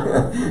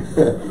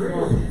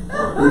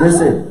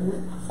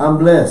 Listen, I'm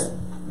blessed.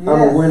 Yes.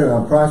 I'm a winner.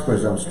 I'm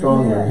prosperous. I'm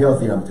strong. I'm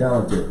healthy. I'm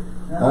talented.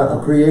 I'm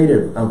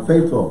creative. I'm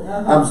faithful.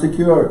 I'm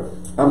secure.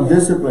 I'm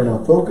disciplined.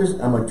 I'm focused.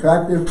 I'm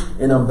attractive,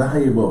 and I'm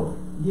valuable.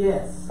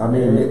 Yes. I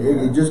mean,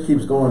 it just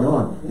keeps going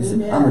on.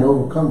 I'm an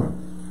overcomer.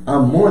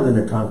 I'm more than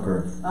a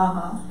conqueror.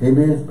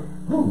 Amen.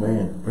 Oh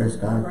man, praise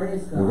God.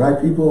 Praise God. The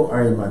right people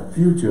are in my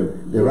future.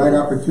 The right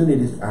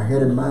opportunities are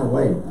headed my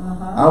way.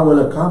 I will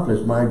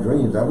accomplish my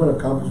dreams. I will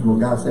accomplish what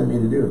God sent me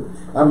to do.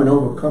 I'm an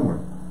overcomer.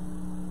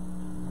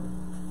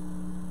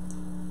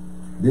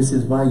 This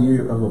is my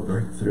year of a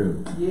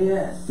breakthrough.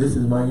 Yes. This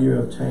is my year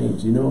of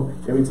change. You know,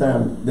 every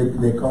time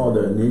they call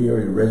the New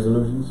Year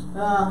resolutions,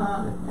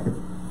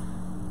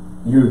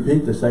 you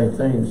repeat the same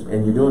things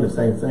and you're doing the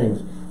same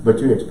things, but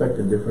you're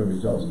expecting different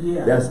results.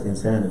 Yeah. That's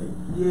insanity.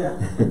 Yeah.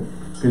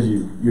 Because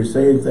you're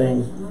saying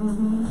things,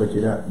 but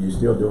you're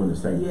still doing the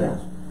same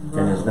things.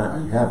 And it's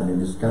not happening.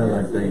 It's kind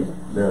of like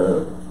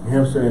the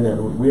hamster in that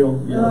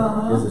wheel, you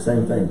know, it's the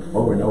same thing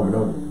over and over and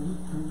over.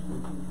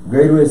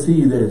 Greater is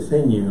he that is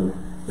in you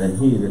than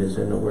he that is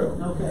in the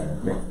world.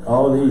 Okay.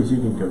 All these you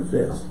can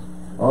confess.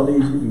 All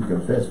these you can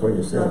confess for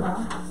yourself.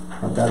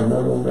 I've got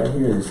another one right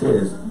here that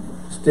says,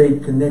 stay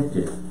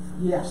connected.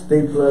 Yeah.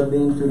 Stay plugged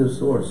into the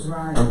source.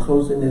 Right. I'm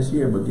closing this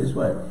year, but guess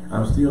what?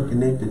 I'm still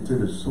connected to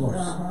the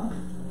source.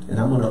 And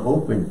I'm going to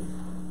open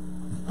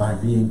by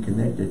being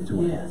connected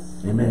to it.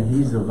 Yes. Amen.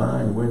 He's the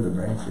vine, we're the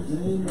branches.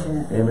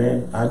 Amen.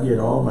 Amen. I get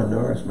all my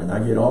nourishment. I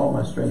get all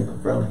my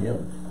strength from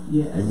him.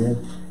 Yes. Amen.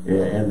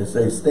 And to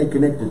say, stay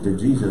connected to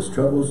Jesus.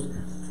 Troubles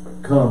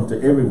come to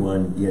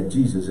everyone, yet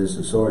Jesus is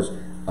the source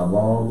of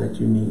all that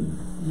you need.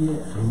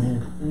 Yes.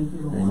 Amen. Thank you,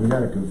 Lord. And you got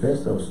to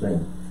confess those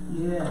things.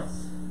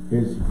 Yes.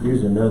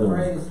 Here's another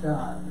Praise one.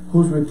 God.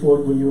 Whose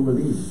report will you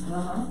believe?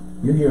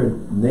 You hear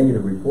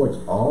negative reports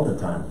all the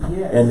time.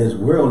 Yes. And this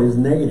world is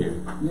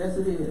negative. Yes,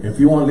 it is. If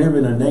you want to live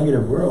in a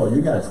negative world,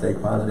 you got to stay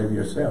positive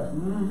yourself.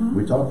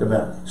 We talked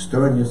about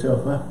stirring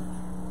yourself up.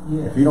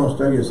 Yes. If you don't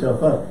stir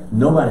yourself up,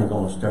 nobody's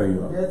going to stir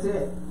you up. That's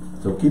it.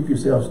 So keep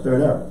yourself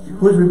stirred up.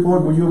 Whose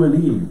report will you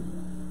believe?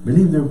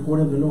 Believe the report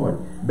of the Lord.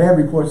 Bad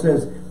report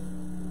says,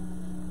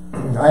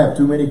 I have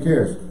too many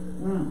cares.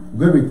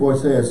 Good report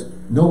says,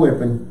 no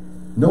weapon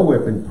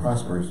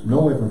prospers.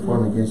 No weapon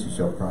formed against you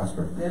shall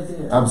prosper. That's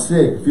it. I'm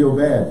sick, feel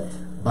bad.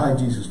 By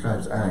Jesus'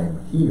 stripes I am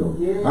healed.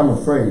 Yes. I'm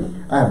afraid.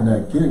 I have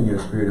not given you a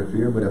spirit of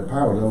fear, but a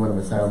power, love, and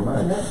a sound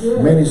mind. That's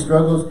it. Many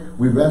struggles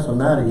we wrestle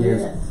not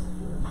against. Yes.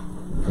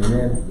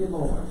 Amen. Thank you,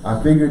 Lord.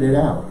 I figured it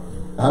out.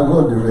 I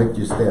will direct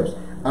your steps.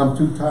 I'm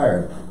too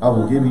tired. I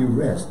will give you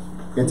rest.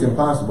 It's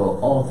impossible.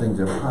 All things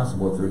are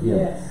possible through him.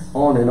 Yes.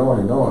 On and on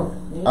and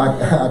on.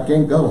 I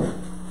can't go.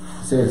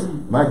 It says,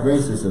 my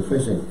grace is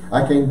sufficient.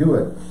 I can't do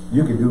it.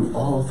 You can do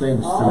all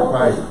things through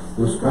Christ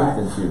who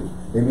strengthens you.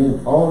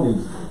 Amen. All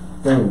these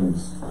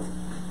things.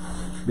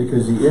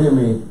 Because the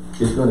enemy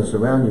is going to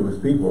surround you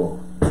with people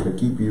to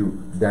keep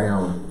you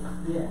down.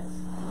 Yes.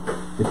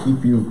 To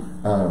keep you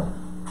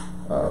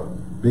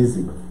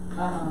busy.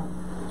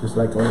 Just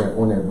like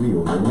on that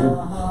wheel. Amen.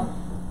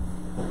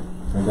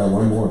 I got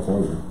one more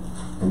for you.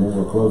 And then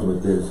we'll close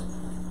with this.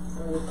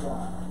 Praise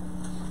God.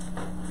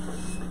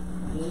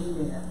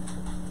 Amen.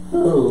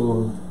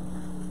 Oh,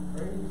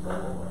 Praise the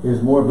Lord.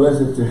 it's more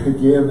blessed to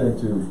give than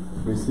to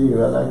receive.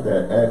 I like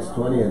that. Acts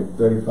 20 and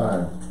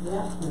 35.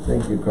 Yeah.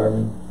 Thank you,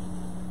 Carmen.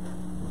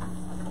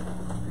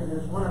 And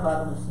there's one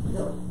about a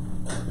mosquito.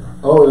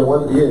 Oh, the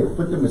one, yeah,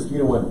 put the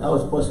mosquito one. I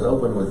was supposed to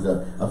open with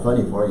a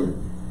funny for you.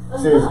 It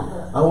says,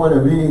 I want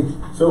to be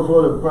so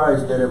full of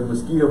Christ that if a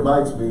mosquito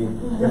bites me,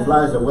 it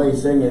flies away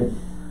singing,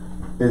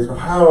 there's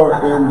power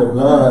in the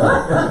blood.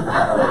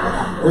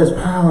 There's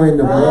power in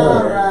the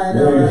blood.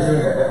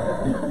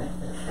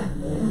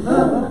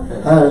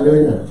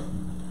 Hallelujah.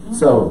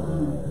 So,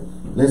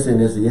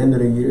 listen, it's the end of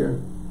the year.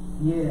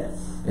 Yes.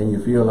 And you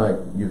feel like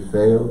you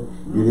failed.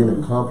 You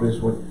didn't accomplish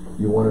what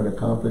you wanted to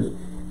accomplish.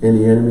 And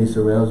the enemy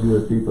surrounds you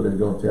with people that are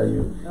going to tell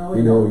you,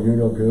 you know, you're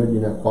no good,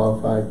 you're not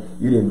qualified,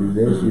 you didn't do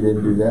this, you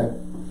didn't do that.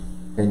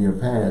 And your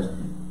past,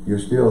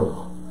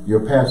 your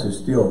past is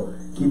still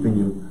keeping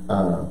you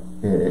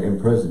in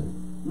prison.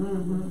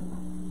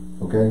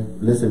 Okay?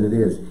 Listen to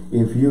this.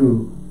 If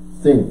you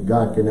think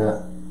God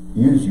cannot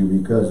use you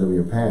because of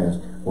your past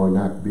or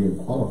not being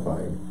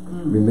qualified,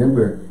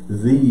 remember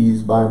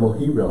these Bible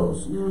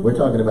heroes. We're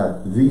talking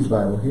about these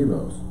Bible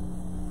heroes.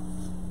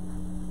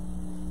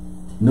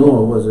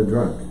 Noah was a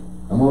drunk.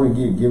 I'm only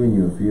giving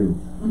you a few.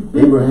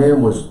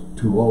 Abraham was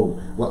too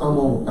old. Well,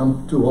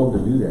 I'm too old to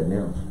do that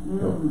now.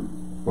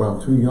 Or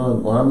I'm too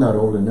young, or I'm not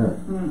old enough.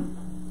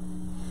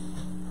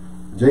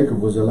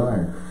 Jacob was a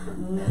liar.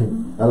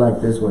 I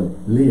like this one.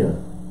 Leah.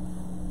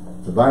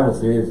 The Bible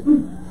says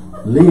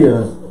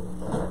Leah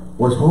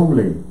was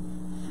homely.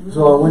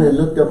 So I went and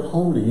looked up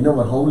homely. You know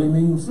what homely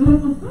means?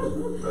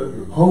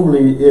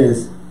 Homely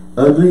is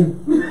ugly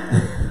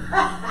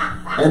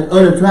and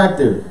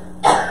unattractive.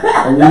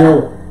 And you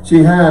know,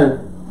 she had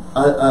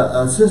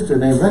a sister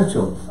named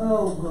Rachel.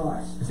 Oh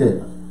gosh. It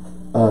said,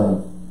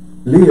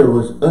 Leah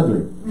was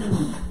ugly.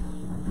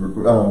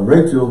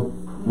 Rachel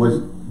was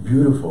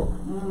beautiful.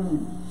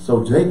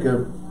 So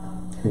Jacob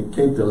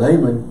came to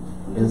Laban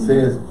and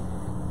says,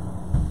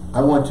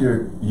 I want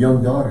your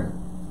young daughter.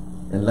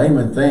 And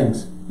Laban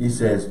thinks, he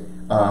says,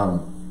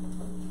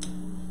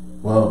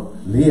 well,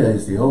 Leah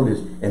is the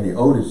oldest, and the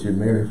oldest should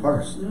marry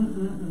first.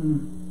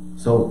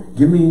 So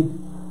give me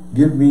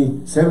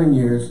 7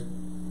 years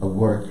of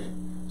work,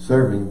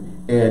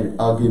 serving, and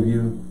I'll give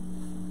you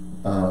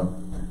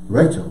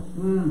Rachel.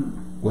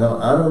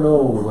 Well, I don't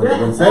know,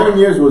 when 7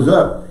 years was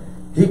up,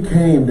 he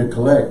came to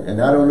collect,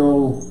 and I don't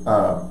know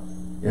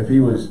if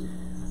he was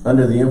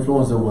under the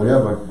influence of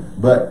whatever,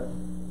 but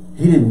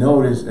he didn't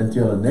notice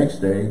until the next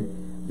day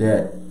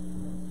that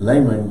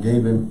Laban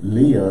gave him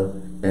Leah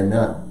and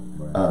not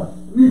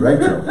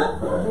Rachel.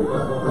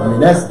 I mean,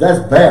 that's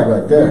bad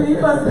right there. He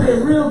must have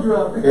been real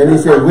drunk. And he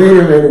said, wait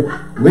a minute.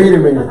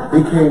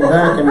 He came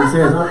back and he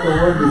said,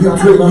 you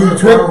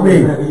tricked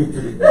me.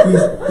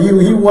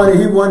 He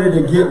wanted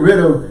to get rid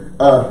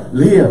of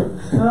Leah.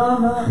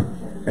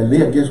 And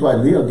Leah, guess what?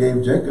 Leah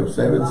gave Jacob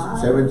seven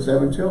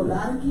children. A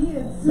lot of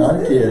kids. A lot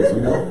of kids,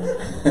 you know.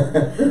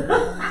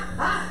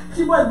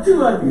 She wasn't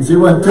too ugly. She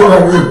wasn't too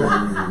ugly.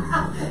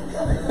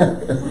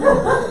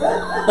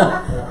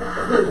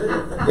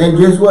 And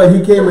guess what?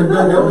 He came and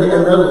done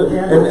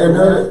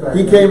another.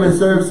 He came and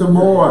served some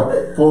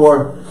more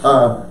for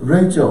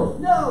Rachel.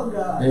 No,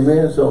 God.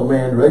 Amen. So,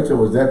 man, Rachel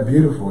was that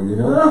beautiful, you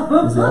know.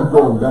 He said, I'm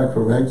going back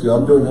for Rachel.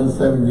 I'm doing another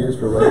 7 years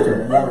for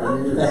Rachel.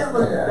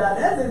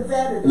 That's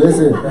insanity.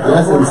 Listen,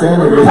 that's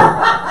insanity.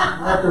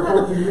 After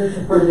 14 years,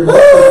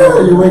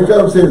 You wake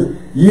up and says,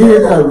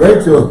 you're not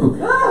Rachel.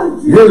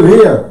 You're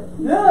Leah.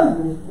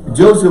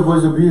 Joseph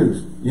was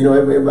abused. You know,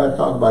 everybody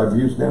talk about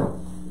abuse now.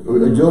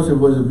 Joseph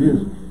was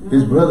abused.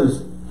 His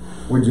brothers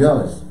were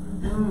jealous.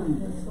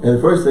 And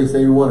at first they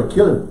say, we want to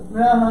kill him.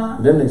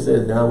 And then they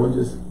said, now we'll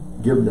just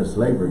give him to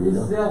slavery, you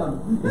know.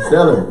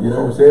 Sell him, you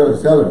know,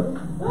 sell him.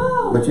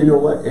 But you know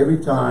what? Every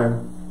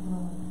time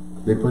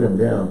they put him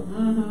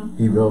down,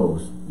 he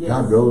rose. Yes.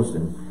 God rose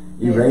him.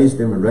 He raised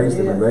him and raised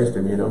him and raised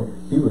him, you know.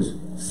 He was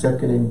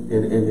second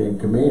in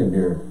command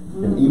there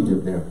in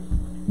Egypt there.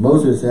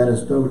 Moses had a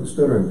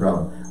stuttering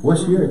problem.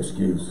 What's your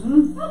excuse?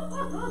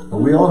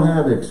 We all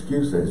have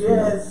excuses.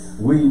 Yes.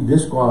 You know? We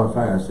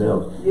disqualify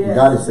ourselves. Yes.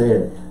 God is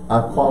saying,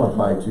 I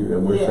qualified you,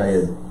 and we're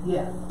saying,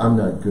 I'm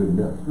not good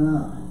enough.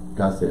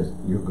 God says,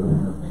 you're good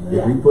enough.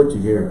 If we put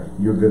you here,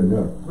 you're good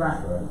enough. Right.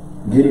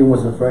 Gideon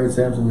was afraid.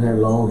 Samson had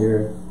long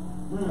hair.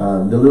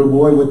 The little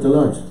boy with the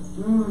lunch.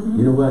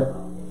 You know what?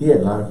 He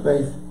had a lot of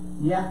faith.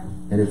 Yeah.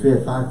 And he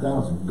fed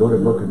 5,000. Go to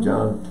the book of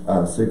John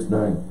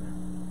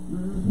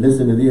 6:9.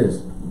 Listen to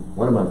this.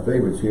 One of my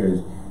favorites here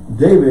is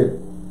David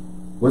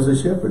was a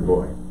shepherd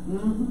boy.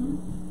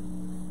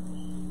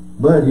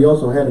 But he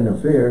also had an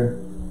affair,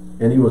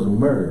 and he was a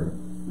murderer.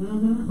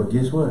 But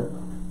guess what?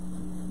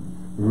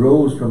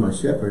 Rose from a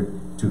shepherd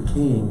to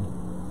king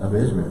of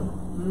Israel.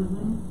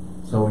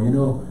 So, you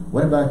know,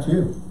 what about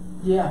you?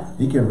 Yeah.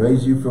 He can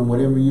raise you from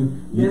whatever you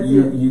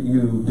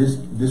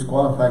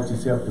disqualified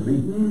yourself to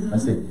be. I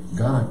said,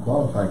 God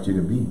qualified you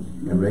to be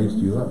and raised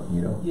you up,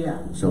 you know. Yeah.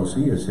 So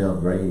see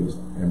yourself raised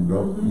and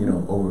broke, you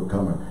know,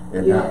 overcomer,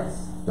 and not Yes.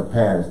 the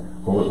past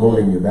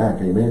holding you back.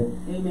 Amen.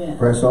 Amen.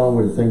 Press on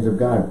with the things of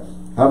God.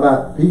 How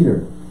about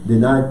Peter?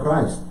 Denied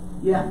Christ.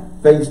 Yeah.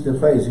 Face to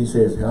face. He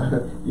says,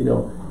 you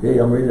know, hey,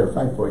 I'm ready to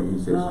fight for you. He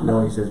says, no,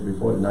 he says,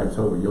 before the night's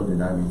over, you'll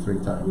deny me 3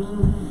 times.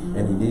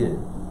 And he did.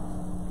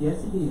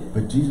 Yes, he did.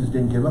 But Jesus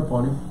didn't give up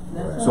on him.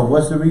 That's So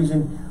what's the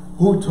reason?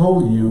 Who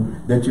told you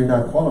that you're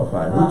not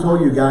qualified? Who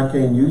told you God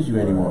can't use you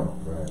anymore?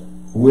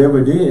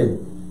 Whoever did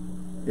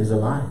is a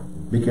lie.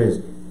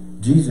 Because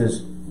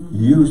Jesus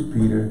used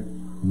Peter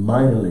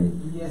mightily.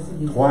 Yes,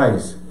 he did.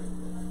 Twice.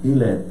 He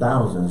led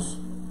thousands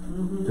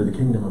to the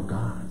kingdom of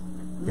God.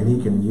 And he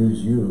can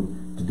use you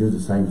to do the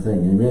same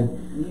thing.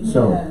 Amen?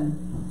 So,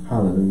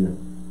 hallelujah.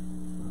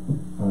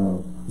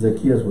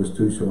 Zacchaeus was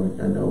too short.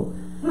 I know.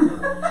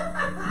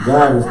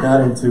 God is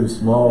not into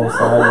small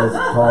sizes,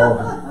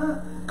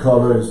 tall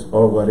colors,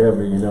 or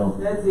whatever, you know.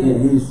 That's it.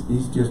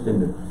 He's just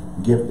into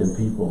gifting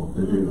people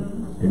to do.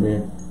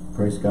 Amen.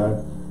 Praise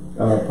God.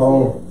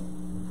 Paul,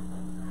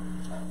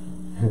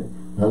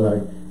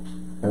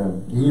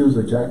 he was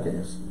a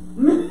jackass.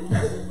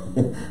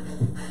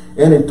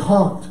 And he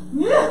talked.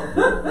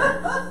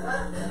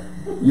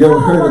 You ever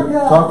heard of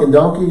talking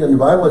donkey? And the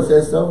Bible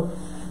says so.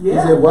 He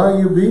said, why are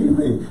you beating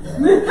me?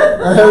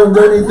 I haven't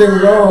done anything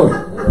wrong.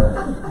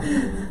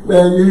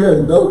 Man, you hear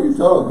a donkey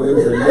talk, man.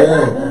 He said,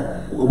 man,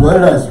 what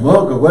did I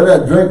smoke or what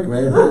did I drink,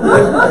 man?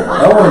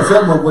 I want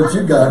something of what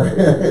you got.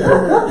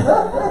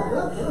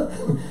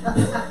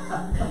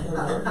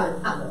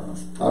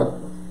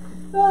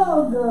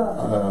 Oh,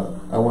 God.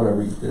 I want to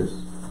read this.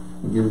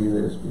 I'll give you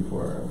this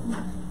before.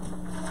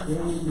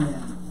 Amen.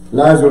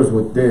 Lazarus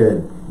was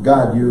dead.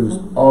 God used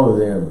all of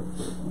them.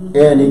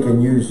 And he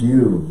can use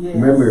you. Yes.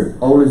 Remember,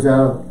 old is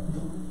out,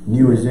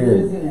 new is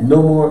in.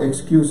 No more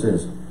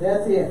excuses.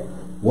 That's it.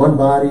 One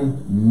body,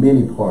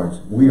 many parts.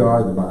 We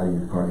are the body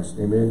of Christ.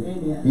 Amen.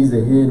 Amen. He's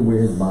the head, we're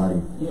his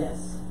body.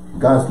 Yes.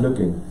 God's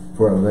looking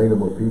for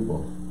available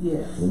people.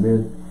 Yes.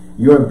 Amen.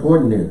 You're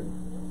important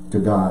to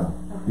God.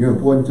 You're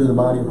important to the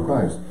body of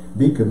Christ.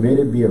 Be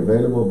committed, be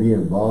available, be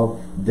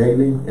involved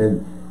daily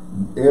and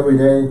every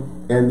day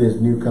and this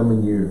new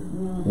coming year.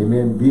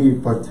 Amen. Be a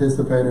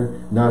participator,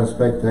 not a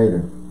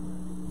spectator.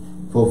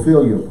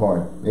 Fulfill your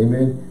part.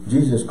 Amen.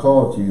 Jesus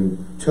called you,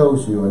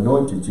 chose you,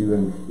 anointed you,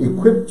 and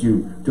equipped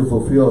you to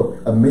fulfill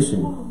a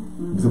mission.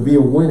 To be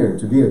a winner,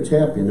 to be a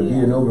champion, to be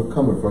an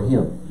overcomer for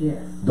him.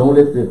 Yes. Don't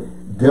let the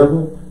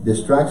devil,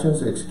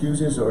 distractions,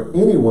 excuses, or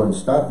anyone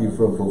stop you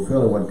from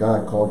fulfilling what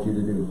God called you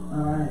to do.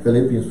 All right.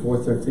 Philippians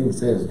 4:13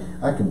 says,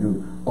 I can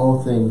do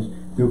all things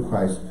through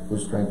Christ who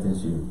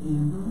strengthens you.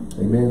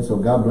 Amen. So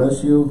God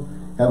bless you.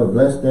 Have a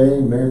blessed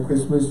day. Merry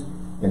Christmas.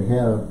 And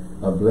have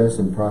a blessed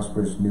and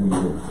prosperous new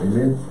year.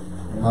 Amen.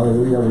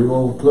 Hallelujah. We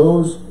won't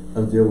close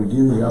until we give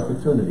you the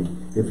opportunity.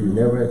 If you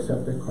never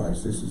accepted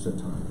Christ, this is the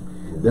time.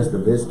 That's the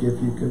best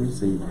gift you can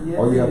receive. Yes,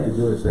 All you have to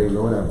do is say,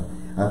 Lord,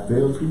 I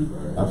failed you.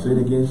 I've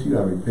sinned against you.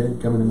 I repent.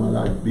 Come into my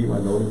life. Be my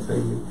Lord and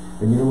Savior.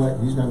 And you know what?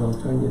 He's not going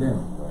to turn you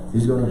down.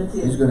 He's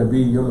going to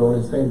be your Lord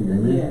and Savior.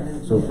 Amen.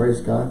 Yes. So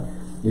praise God.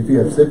 If you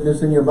have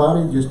sickness in your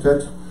body, just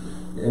touch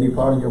any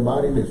part of your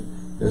body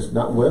that's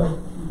not well,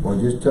 or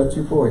just touch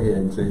your forehead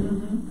and say,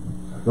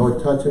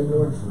 Lord, touch him,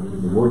 Lord.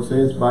 The word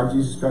says, by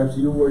Jesus' stripes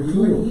you were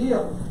healed.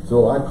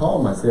 So I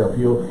call myself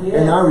healed,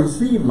 and I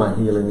receive my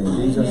healing in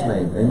Jesus'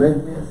 name.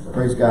 Amen.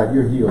 Praise God.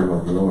 You're healed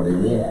of the Lord.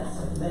 Amen. Yes.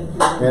 Thank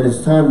you. And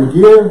it's time to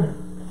give.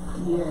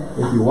 Yes.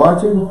 If you're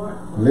watching,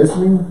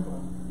 listening,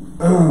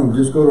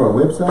 just go to our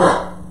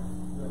website,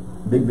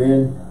 Big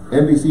Ben,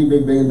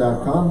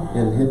 NBCBigBen.com,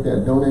 and hit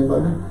that donate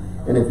button.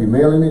 And if you're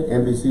mailing it,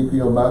 NBC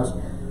P.O. Box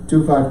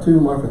 252,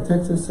 Marfa,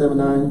 Texas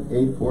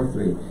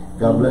 79843.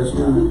 God bless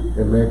you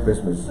and Merry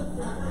Christmas.